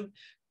mechanism,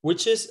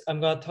 which I'm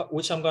going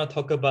to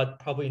talk about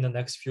probably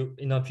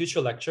in a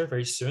future lecture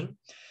very soon,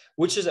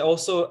 which is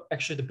also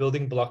actually the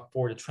building block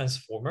for the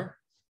transformer.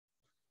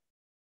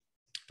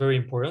 Very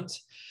important.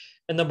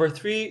 And number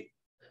 3,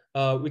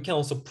 we can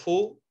also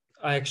pull.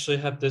 I actually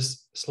have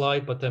this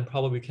slide, but then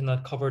probably we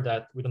cannot cover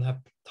that. We don't have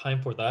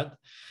time for that.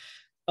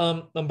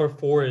 Number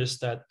 4 is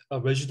that a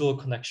residual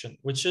connection,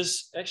 which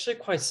is actually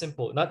quite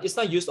simple. It's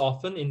not used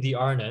often in the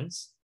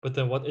RNNs, but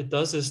then what it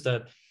does is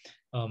that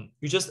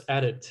you just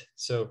add it.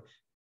 So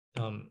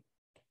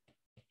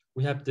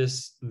we have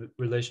this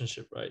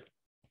relationship, right?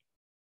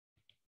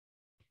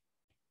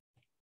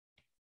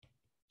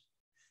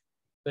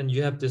 then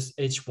you have this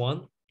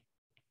H1,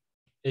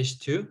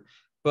 H2,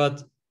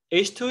 but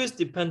H2 is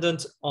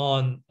dependent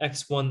on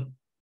X1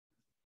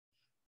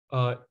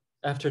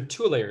 after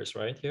 2 layers,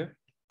 right here.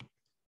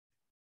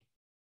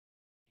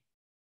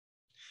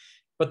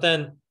 But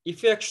then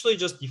if you actually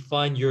just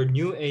define your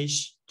new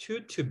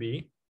H2 to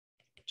be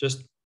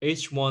just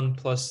H1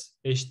 plus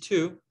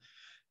H2,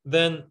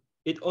 then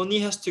it only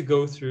has to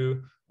go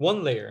through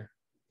 1 layer.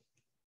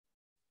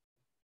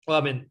 Well,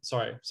 I mean,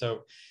 sorry.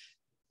 So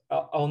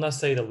I'll not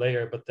say the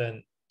layer, but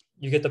then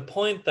you get the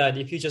point that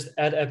if you just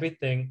add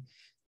everything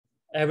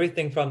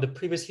from the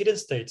previous hidden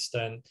states,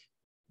 then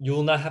you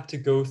will not have to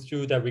go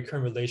through that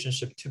recurrent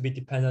relationship to be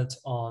dependent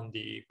on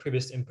the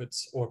previous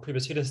inputs or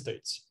previous hidden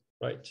states,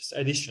 right? Just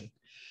addition.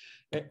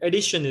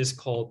 Addition is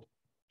called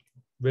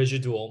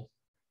residual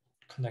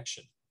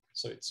connection.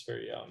 So it's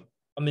very,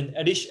 I mean,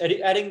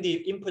 adding the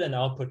input and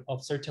output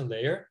of certain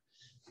layer.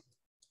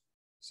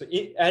 So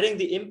adding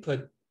the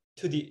input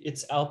to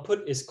its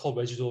output is called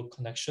residual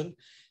connection.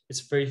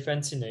 It's a very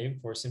fancy name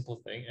for a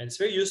simple thing, and it's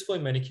very useful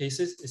in many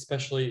cases,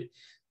 especially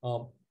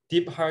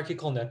deep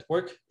hierarchical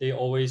network. They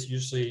always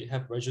usually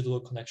have residual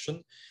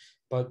connection,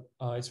 but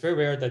it's very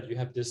rare that you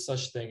have this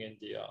such thing in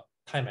the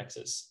time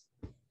axis.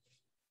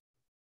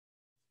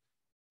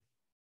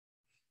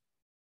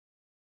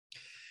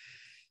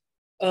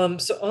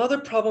 So another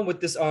problem with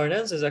this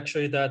RNNs is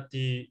actually that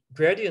the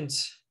gradient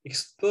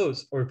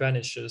explodes or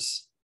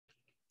vanishes.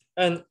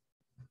 And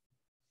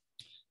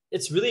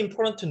it's really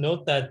important to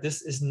note that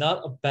this is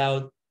not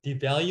about the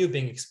value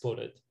being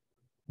exploded.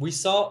 We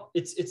saw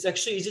it's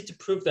actually easy to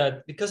prove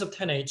that because of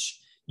 10H,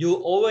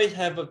 you'll always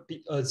have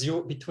a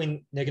 0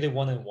 between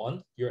 -1 and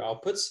 1, your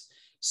outputs.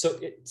 So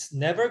it's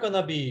never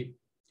gonna be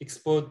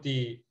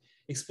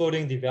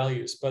exploding the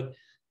values, but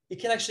it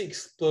can actually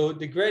explode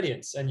the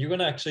gradients. And you're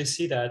gonna actually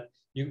see that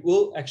you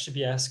will actually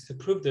be asked to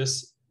prove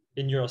this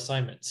in your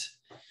assignment.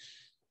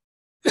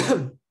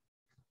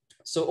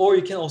 So, or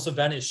you can also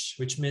vanish,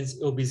 which means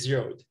it will be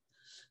zeroed.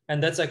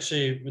 And that's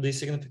actually a really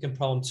significant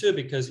problem too,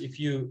 because if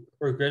your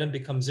gradient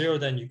becomes 0,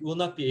 then you will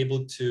not be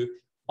able to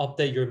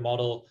update your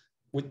model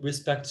with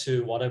respect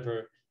to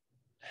whatever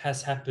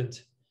has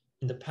happened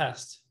in the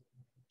past,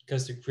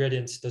 because the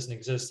gradient doesn't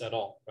exist at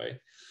all, right?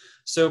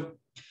 So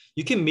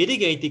you can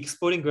mitigate the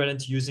exploding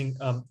gradient using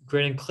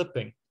gradient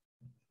clipping.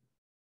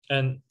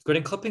 And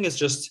gradient clipping is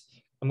just,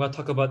 I'm going to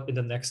talk about in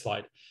the next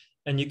slide.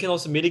 And you can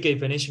also mitigate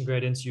vanishing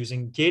gradients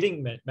using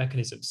gating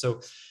mechanisms.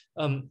 So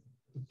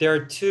there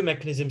are 2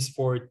 mechanisms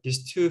for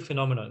these 2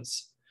 phenomena.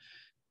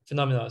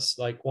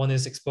 Like one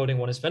is exploding,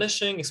 one is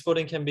vanishing.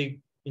 Exploding can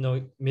be,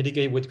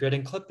 mitigate with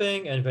gradient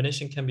clipping, and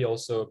vanishing can be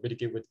also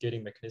mitigate with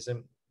gating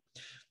mechanism.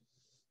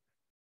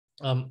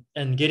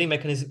 And gating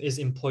mechanism is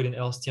employed in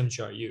LSTM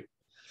GRU.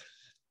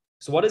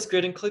 So what is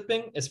gradient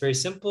clipping? It's very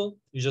simple.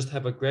 You just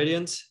have a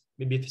gradient.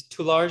 Maybe if it's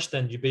too large,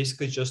 then you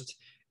basically just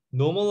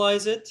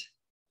normalize it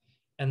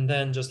and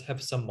then just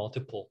have some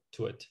multiple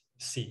to it,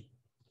 C.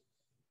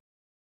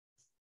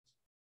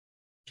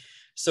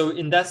 So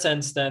in that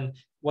sense, then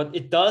what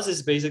it does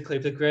is basically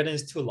if the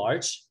gradient is too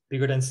large,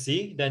 bigger than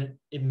C, then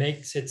it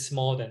makes it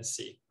smaller than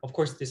C. Of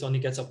course, this only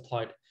gets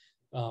applied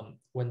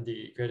when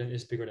the gradient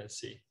is bigger than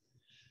C.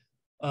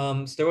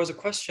 So there was a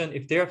question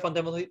if they are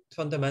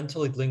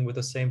fundamentally dealing with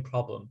the same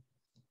problem.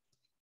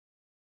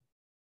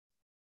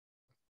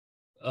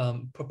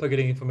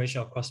 Propagating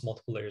information across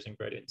multiple layers and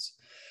gradients.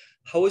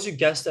 How would you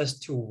guess as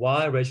to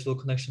why residual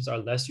connections are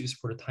less used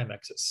for the time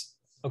axis?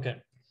 Okay.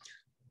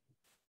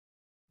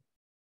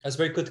 That's a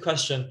very good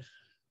question.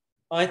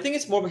 I think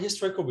it's more of a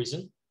historical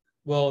reason.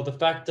 Well, the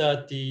fact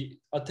that the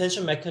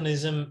attention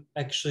mechanism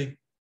actually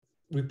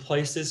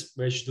replaces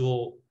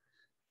residual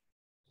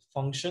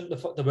function,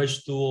 the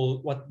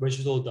residual, what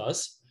residual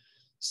does.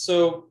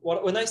 So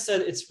when I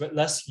said it's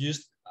less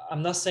used,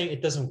 I'm not saying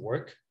it doesn't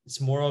work. It's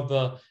more of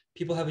a,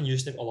 people haven't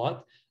used it a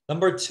lot.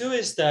 Number 2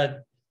 is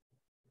that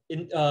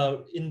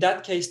in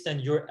that case, then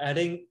you're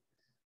adding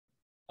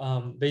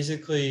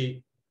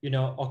basically,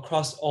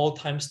 across all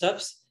time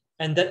steps,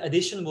 and that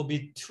addition will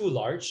be too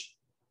large,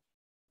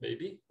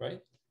 maybe, right?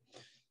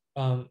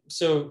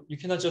 So you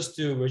cannot just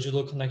do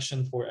residual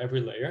connection for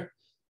every layer,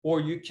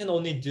 or you can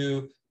only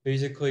do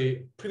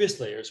basically previous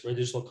layers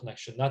residual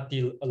connection, not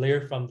the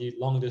layer from the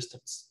long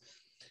distance.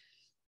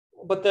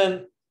 But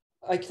then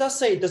I cannot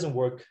say it doesn't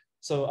work.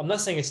 So I'm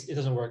not saying it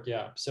doesn't work,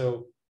 yeah.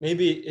 So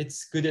maybe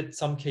it's good at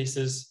some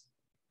cases.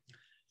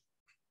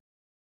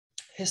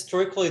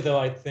 Historically, though,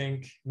 I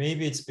think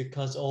maybe it's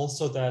because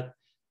also that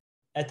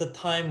at the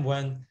time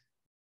when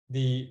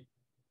the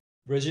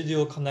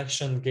residual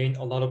connection gained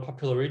a lot of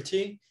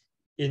popularity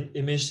in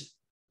image,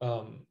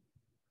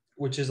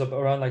 which is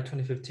around like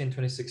 2015,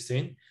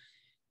 2016.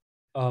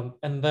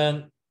 And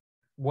then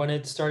when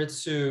it started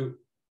to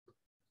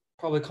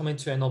probably come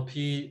into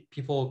NLP,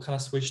 people kind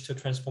of switched to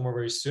transformer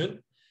very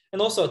soon.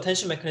 And also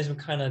attention mechanism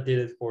kind of did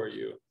it for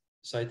you.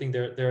 So I think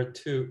there are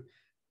 2,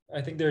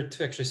 I think there are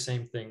 2 actually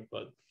same thing,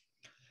 but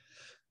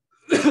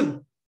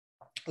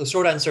the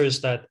short answer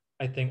is that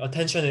I think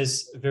attention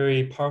is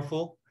very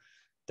powerful,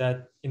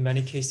 that in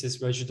many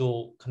cases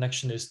residual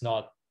connection is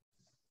not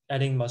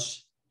adding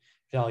much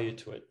value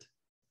to it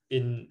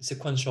in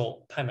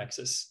sequential time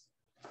axis.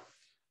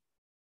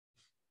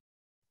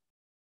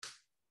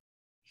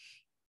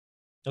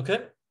 Okay.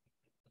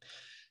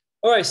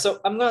 All right, so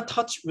I'm gonna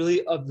touch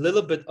really a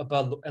little bit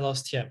about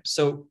LSTM.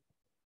 So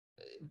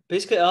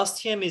basically,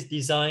 LSTM is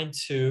designed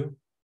to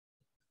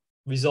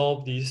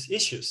resolve these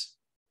issues.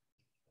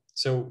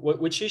 So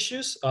which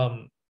issues?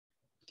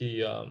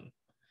 The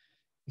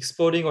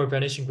exploding or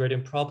vanishing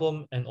gradient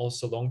problem, and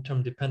also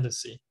long-term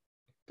dependency,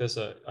 because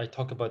I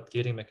talk about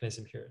gating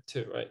mechanism here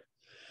too, right?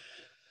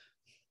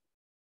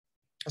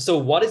 So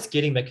what is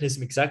gating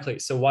mechanism exactly?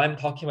 So why I'm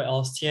talking about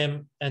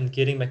LSTM and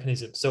gating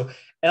mechanism. So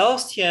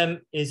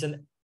LSTM is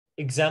an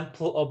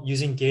example of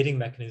using gating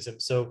mechanism.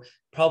 So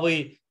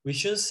probably we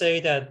shouldn't say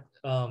that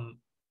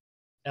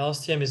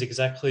LSTM is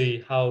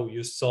exactly how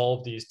you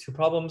solve these two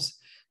problems.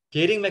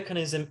 Gating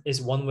mechanism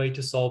is one way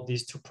to solve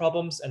these two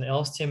problems, and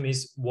LSTM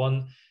is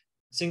one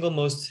single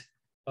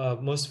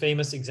most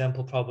famous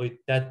example probably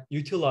that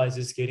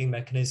utilizes gating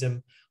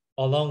mechanism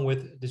along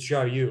with the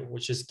GRU,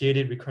 which is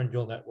gated recurrent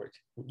neural network.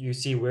 You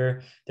see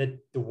where that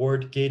the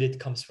word gated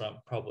comes from,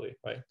 probably,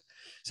 right?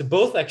 So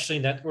both actually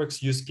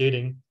networks use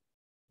gating.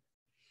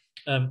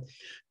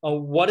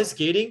 What is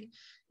gating?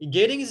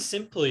 Gating is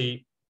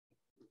simply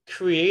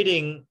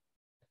creating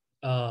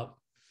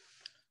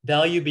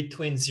value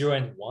between 0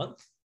 and 1,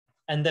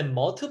 and then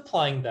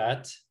multiplying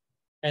that,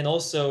 and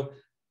also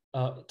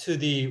to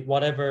the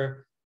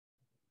whatever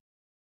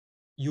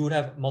you would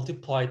have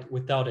multiplied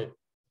without it.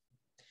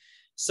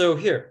 So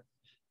here,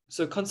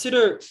 so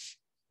consider,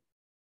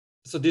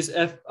 so this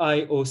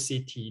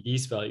FIOCT,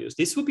 these values,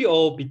 this would be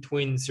all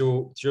between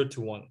 0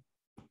 to 1.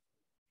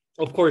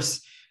 Of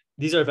course,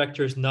 these are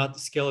vectors, not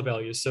scalar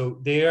values.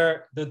 So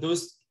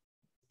those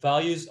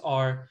values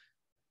are,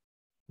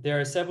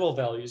 there are several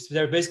values.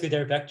 They're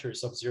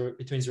vectors of 0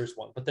 between 0 to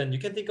 1. But then you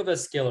can think of it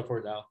as scalar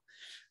for now.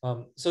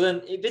 So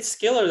then if it's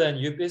scalar, then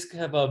you basically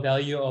have a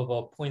value of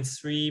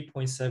 0.3,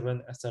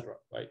 0.7, etc.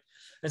 Right?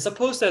 And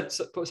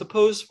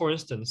suppose for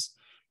instance,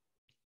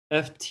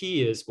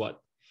 ft is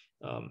what?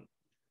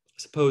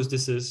 Suppose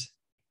this is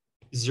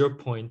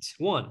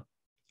 0.1.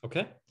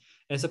 Okay,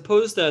 and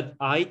suppose that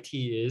it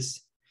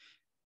is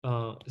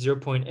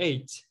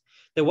 0.8.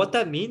 Then what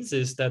that means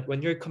is that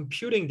when you're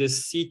computing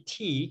this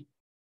CT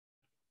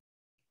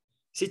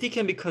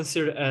can be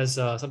considered as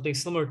something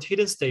similar to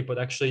hidden state, but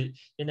actually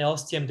in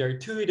LSTM, there are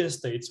two hidden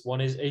states.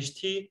 One is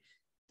HT,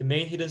 the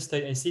main hidden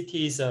state, and CT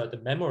is the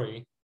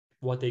memory,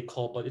 what they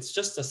call, but it's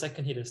just a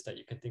second hidden state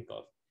you can think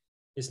of.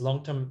 It's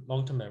long-term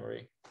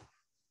memory.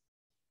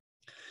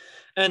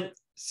 And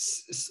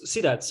see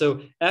that,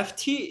 so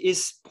FT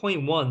is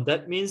 0.1.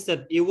 That means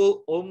that it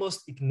will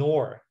almost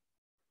ignore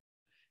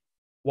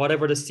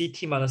whatever the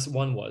CT minus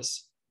 1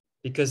 was,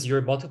 because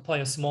you're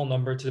multiplying a small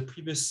number to the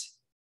previous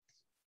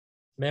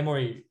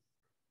memory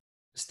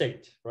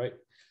state, right?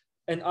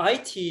 And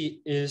IT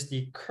is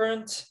the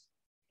current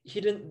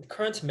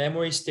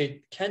memory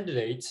state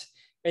candidate,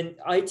 and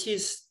IT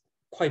is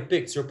quite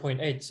big,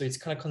 0.8. So it's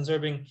kind of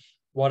conserving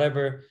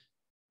whatever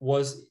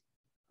was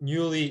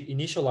newly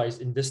initialized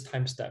in this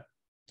time step.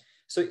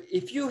 So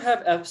if you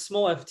have a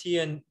small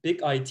FT and big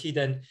IT,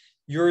 then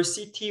your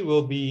CT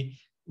will be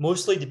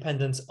mostly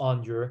dependent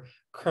on your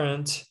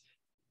current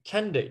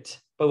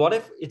candidate. But what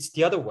if it's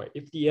the other way?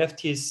 If the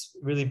FT is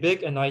really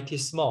big and IT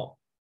is small,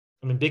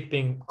 I mean, big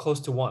being close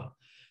to 1,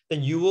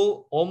 then you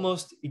will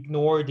almost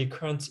ignore the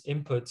current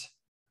input,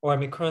 or I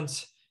mean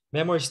current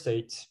memory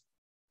state,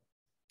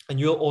 and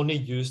you'll only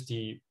use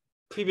the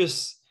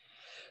previous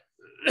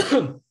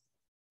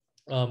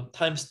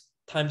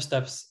time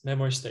steps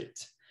memory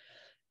state.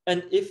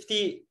 And if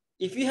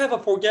you have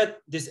a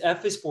this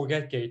F is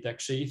forget gate,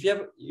 actually, if you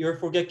have your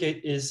forget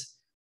gate is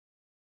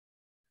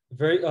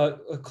very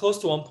close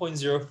to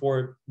 1.0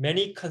 for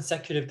many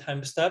consecutive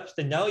time steps,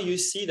 then now you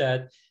see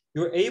that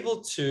you're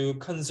able to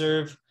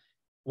conserve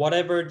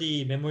whatever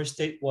the memory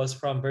state was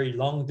from very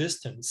long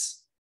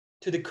distance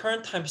to the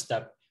current time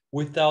step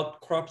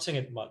without corrupting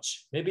it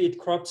much. Maybe it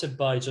corrupts it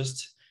by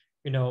just,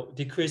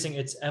 decreasing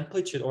its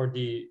amplitude or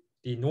the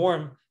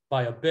norm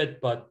by a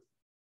bit, but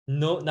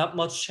not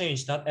much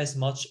change, not as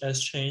much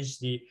as change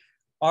the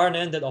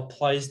RNN that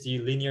applies the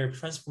linear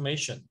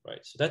transformation, right?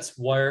 So that's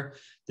where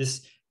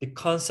the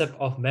concept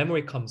of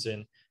memory comes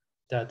in,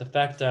 that the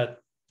fact that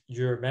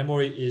your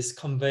memory is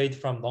conveyed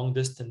from long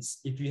distance.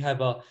 If you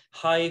have a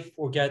high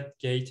forget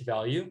gate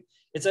value,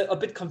 it's a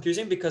bit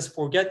confusing, because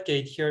forget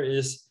gate here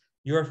is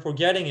you're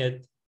forgetting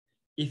it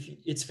if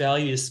its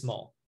value is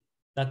small,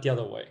 not the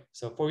other way.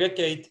 So forget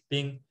gate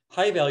being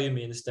high value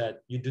means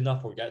that you do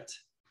not forget.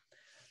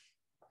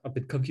 A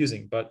bit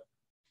confusing, but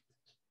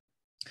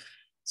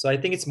so I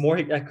think it's more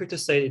accurate to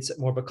say it's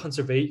more of a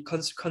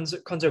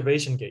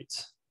conservation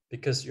gate,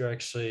 because you're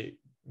actually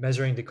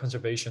measuring the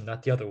conservation,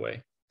 not the other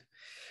way.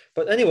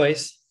 But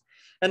anyways,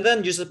 and then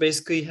you just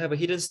basically have a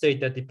hidden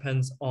state that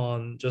depends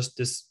on just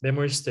this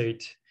memory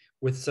state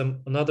with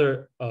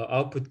another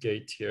output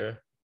gate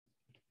here.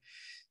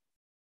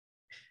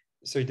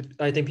 So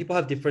I think people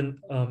have different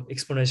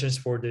explanations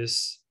for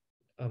this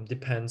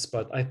depends,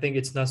 but I think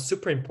it's not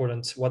super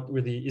important. What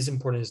really is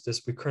important is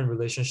this recurrent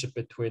relationship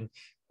between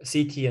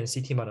CT and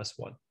CT minus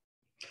 1.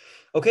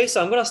 Okay,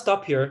 so I'm gonna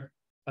stop here.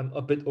 I'm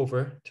a bit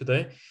over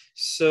today.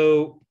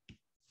 So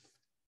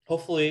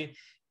hopefully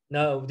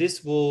now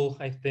this will,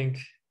 I think,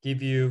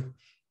 give you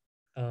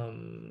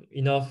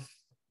enough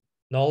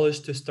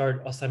knowledge to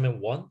start assignment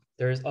 1.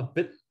 There's a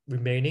bit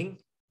remaining,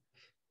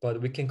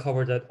 but we can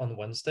cover that on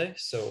Wednesday.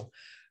 So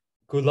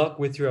good luck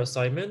with your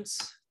assignments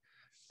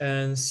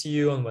and see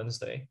you on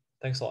Wednesday.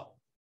 Thanks a lot.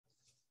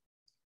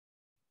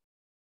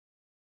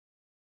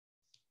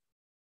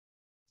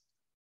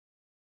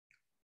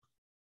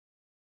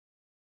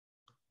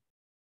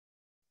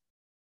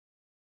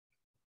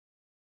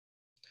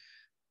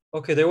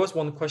 Okay, there was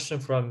one question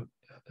from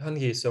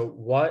Hangi. So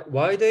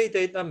why they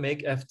did not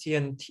make FT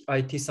and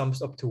IT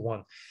sums up to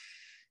 1?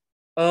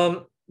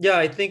 Yeah,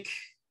 I think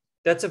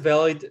that's a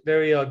valid,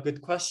 very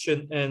good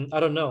question, and I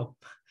don't know.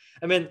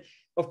 I mean,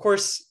 of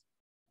course,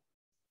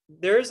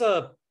 there's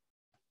a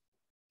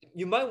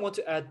you might want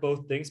to add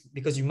both things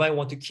because you might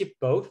want to keep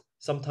both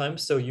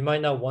sometimes. So you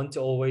might not want to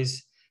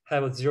always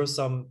have a zero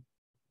sum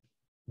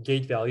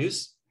gate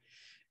values,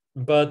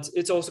 but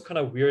it's also kind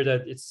of weird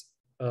that it's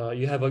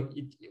you have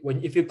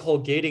if you call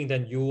gating,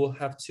 then you will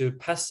have to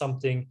pass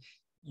something,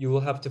 you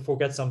will have to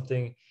forget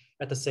something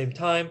at the same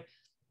time.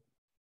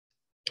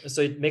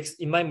 So it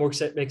might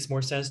makes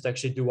more sense to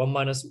actually do 1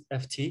 minus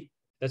FT.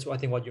 That's what I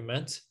think what you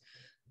meant,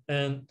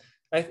 and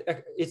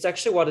it's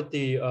actually what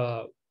the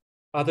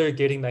other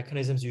gating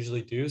mechanisms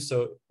usually do.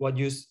 So what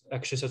you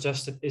actually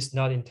suggested is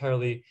not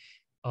entirely,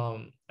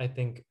 I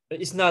think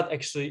it's not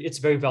actually, it's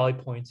a very valid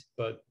point,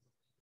 but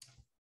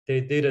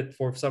they did it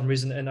for some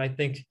reason. And I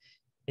think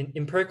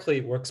empirically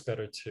it works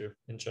better too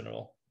in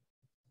general.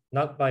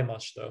 Not by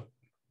much though.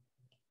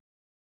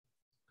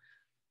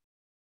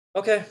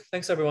 Okay,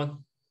 thanks everyone.